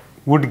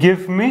would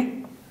give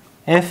me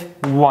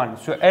F1.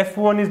 So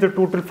F1 is the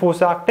total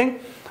force acting.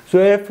 So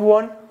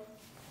F1,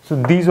 so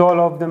these all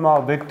of them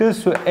are vectors.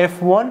 So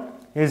F1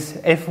 is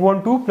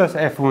F12 plus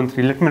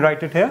F13. Let me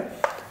write it here.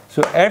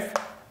 So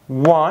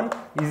F1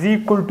 is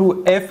equal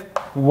to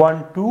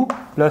F12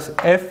 plus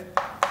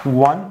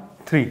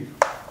F13.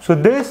 So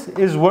this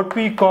is what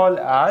we call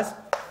as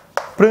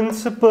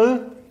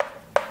principle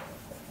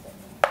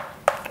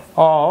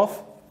of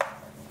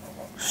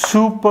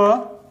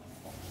superposition.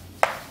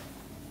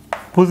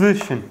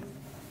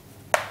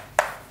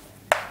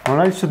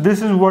 Alright, so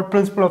this is what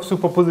principle of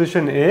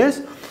superposition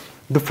is.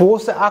 The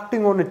force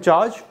acting on a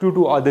charge due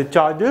to other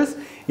charges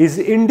is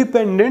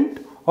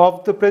independent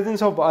of the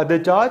presence of other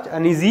charge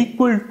and is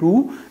equal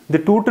to the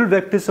total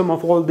vector sum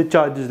of all the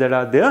charges that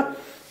are there,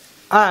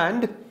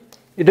 and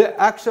it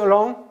acts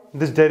along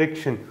this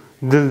direction,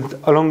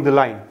 along the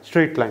line,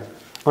 straight line.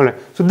 Alright,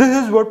 so this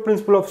is what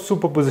principle of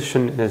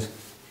superposition is.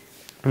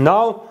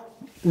 Now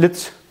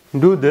let's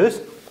do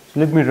this.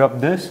 Let me rub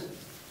this.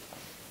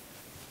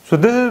 So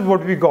this is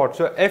what we got.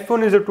 So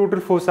F1 is the total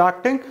force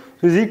acting,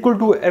 so is equal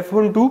to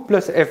F12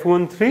 plus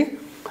F13.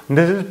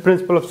 This is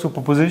principle of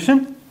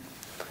superposition.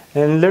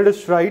 And let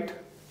us write,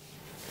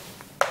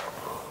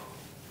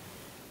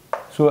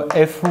 so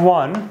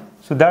F1,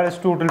 so that is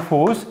total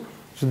force,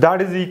 so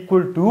that is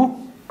equal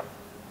to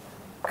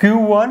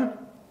Q1,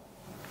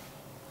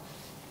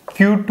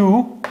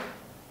 Q2,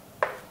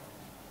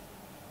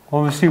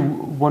 obviously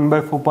 1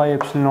 by 4 pi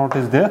epsilon naught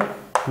is there,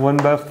 1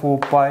 by 4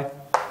 pi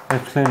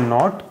epsilon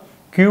naught,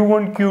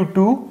 Q1,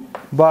 Q2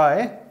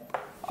 by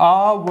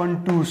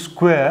R12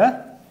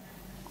 square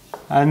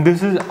and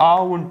this is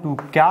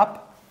R12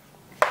 cap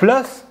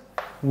plus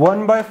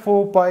 1 by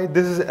 4 pi,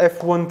 this is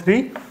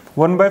F13,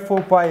 1 by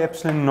 4 pi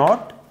epsilon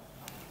naught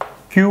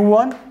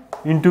Q1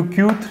 into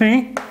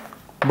Q3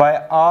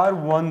 by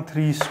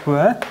R13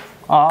 square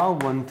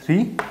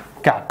R13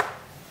 cap.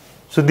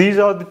 So these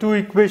are the two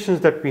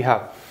equations that we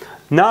have.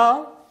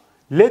 Now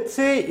let's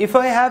say if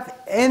I have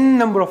n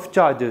number of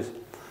charges,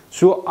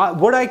 so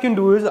what I can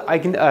do is I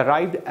can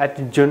arrive at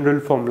a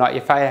general formula.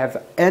 If I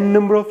have n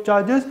number of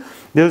charges,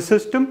 there's a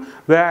system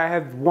where I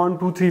have 1,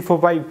 2, 3,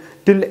 4, 5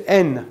 till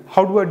n.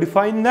 How do I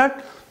define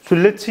that? So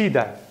let's see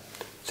that.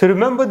 So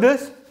remember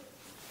this.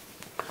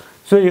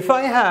 So if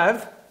I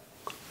have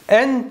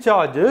n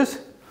charges,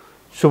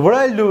 so what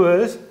I'll do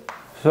is,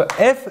 so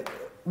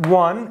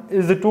F1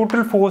 is the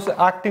total force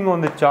acting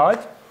on the charge.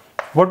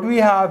 What we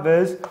have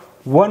is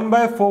 1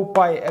 by 4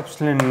 pi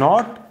epsilon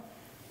naught.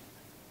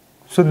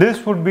 So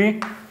this would be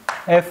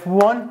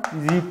F1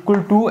 is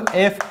equal to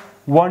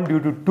F1 due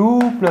to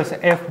 2 plus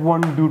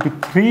F1 due to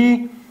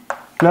 3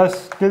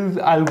 plus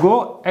till I'll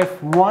go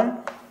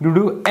F1 due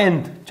to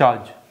nth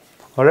charge.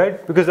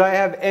 Alright, because I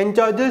have n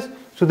charges,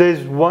 so there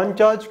is one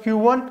charge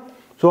Q1.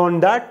 So on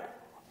that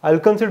I'll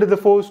consider the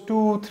force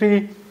 2,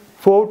 3,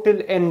 4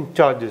 till n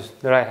charges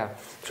that I have.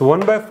 So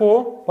 1 by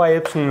 4 pi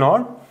epsilon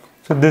naught.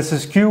 So this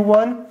is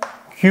Q1,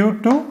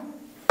 Q2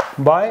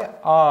 by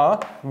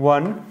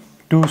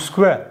R12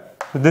 square.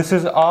 So this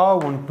is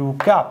R12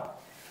 cap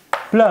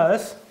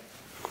plus,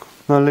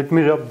 now let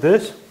me rub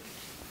this.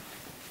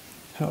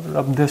 So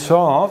rub this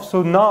off.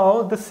 So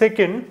now the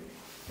second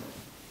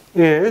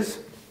is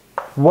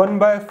 1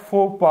 by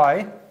 4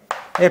 pi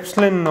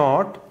epsilon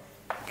naught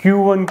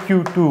Q1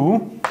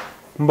 Q2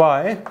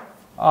 by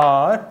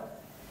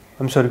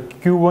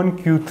Q1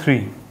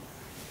 Q3.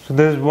 So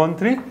there is 1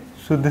 3.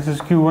 So this is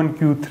Q1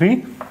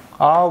 Q3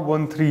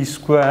 R13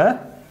 square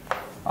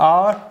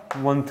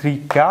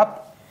R13 cap.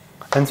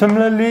 And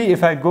similarly,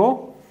 if I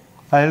go,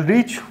 I'll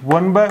reach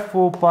 1 by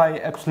 4 pi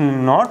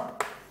epsilon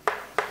naught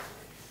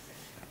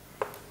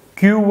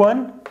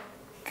Q1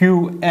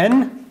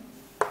 Qn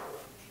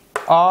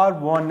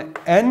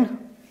R1n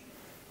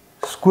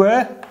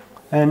square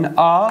and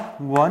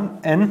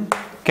R1n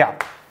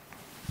cap.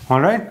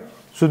 Alright,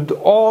 so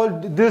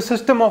the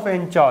system of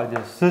n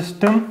charges,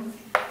 system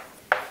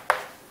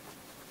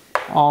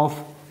of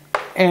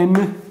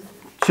n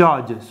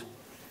charges.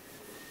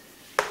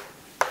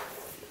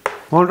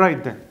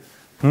 Alright then,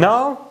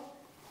 now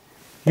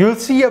you'll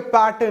see a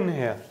pattern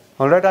here.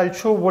 Alright, I'll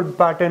show what the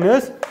pattern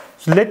is.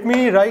 So let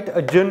me write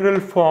a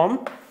general form.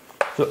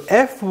 So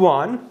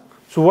F1,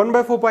 so 1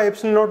 by 4 pi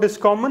epsilon naught is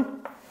common.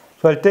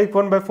 So I'll take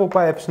 1 by 4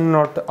 pi epsilon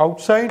naught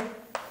outside.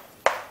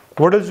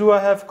 What else do I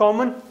have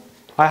common?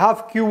 I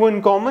have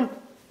Q1 common.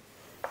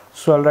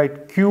 So I'll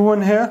write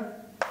Q1 here.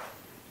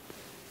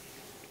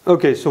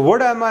 Okay, so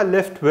what am I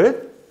left with?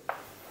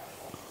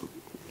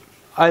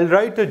 I'll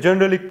write a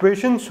general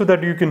equation so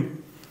that you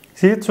can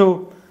see it.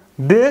 So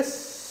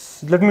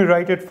this, let me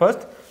write it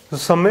first. So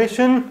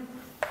summation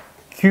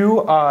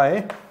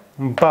Qi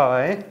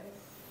by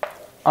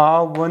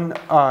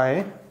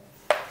R1I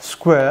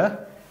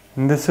square,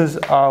 and this is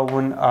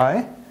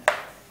R1I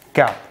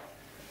cap.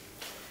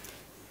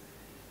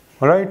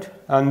 Alright,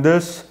 and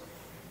this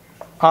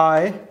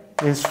I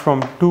is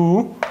from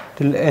 2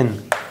 till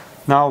n.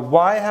 Now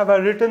why have I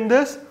written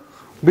this?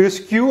 Because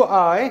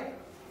Qi,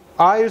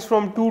 I is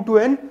from 2 to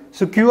n.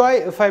 So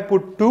Qi, if I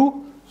put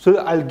 2, so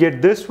I'll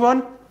get this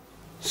one.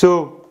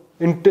 So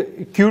in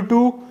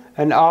Q2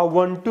 and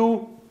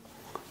R12,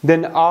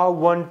 then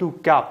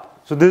R12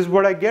 cap. So this is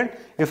what I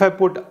get. If I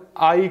put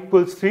I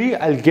equals 3,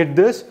 I'll get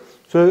this.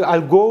 So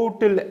I'll go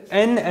till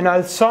n and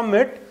I'll sum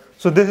it.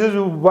 So this is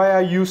why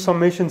I use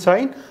summation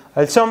sign.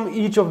 I'll sum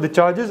each of the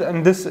charges,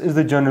 and this is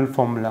the general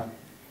formula.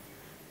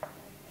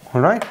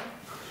 Alright.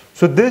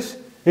 So this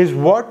is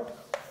what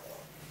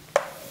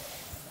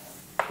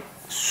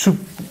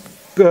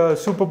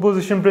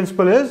superposition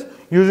principle is.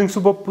 Using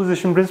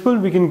superposition principle,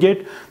 we can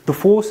get the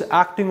force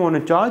acting on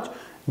a charge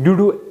due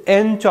to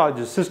n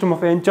charges, system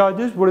of n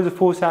charges. What is the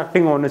force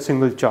acting on a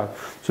single charge?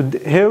 So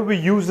here we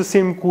use the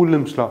same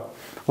Coulomb's law.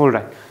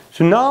 Alright,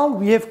 so now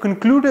we have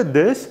concluded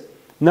this.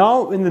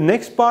 Now in the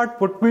next part,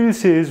 what we'll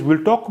say is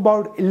we'll talk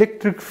about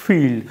electric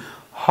field.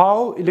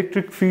 How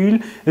electric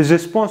field is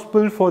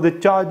responsible for the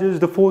charges,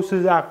 the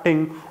forces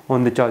acting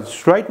on the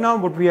charges. Right now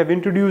what we have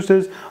introduced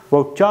is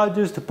about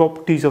charges, the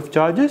properties of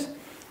charges.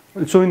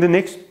 So in the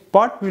next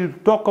part we'll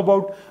talk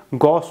about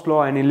Gauss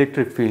law and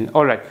electric field.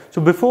 Alright,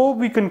 so before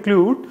we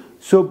conclude,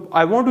 so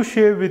I want to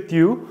share with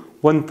you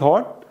one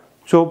thought.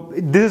 So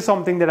this is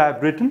something that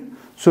I've written.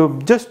 So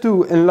just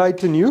to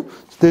enlighten you,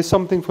 there's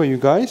something for you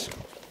guys.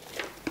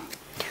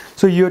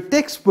 So your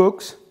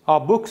textbooks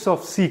are books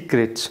of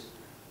secrets.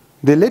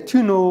 They let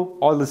you know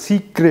all the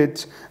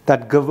secrets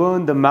that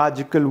govern the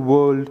magical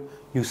world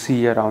you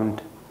see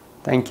around.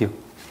 Thank you.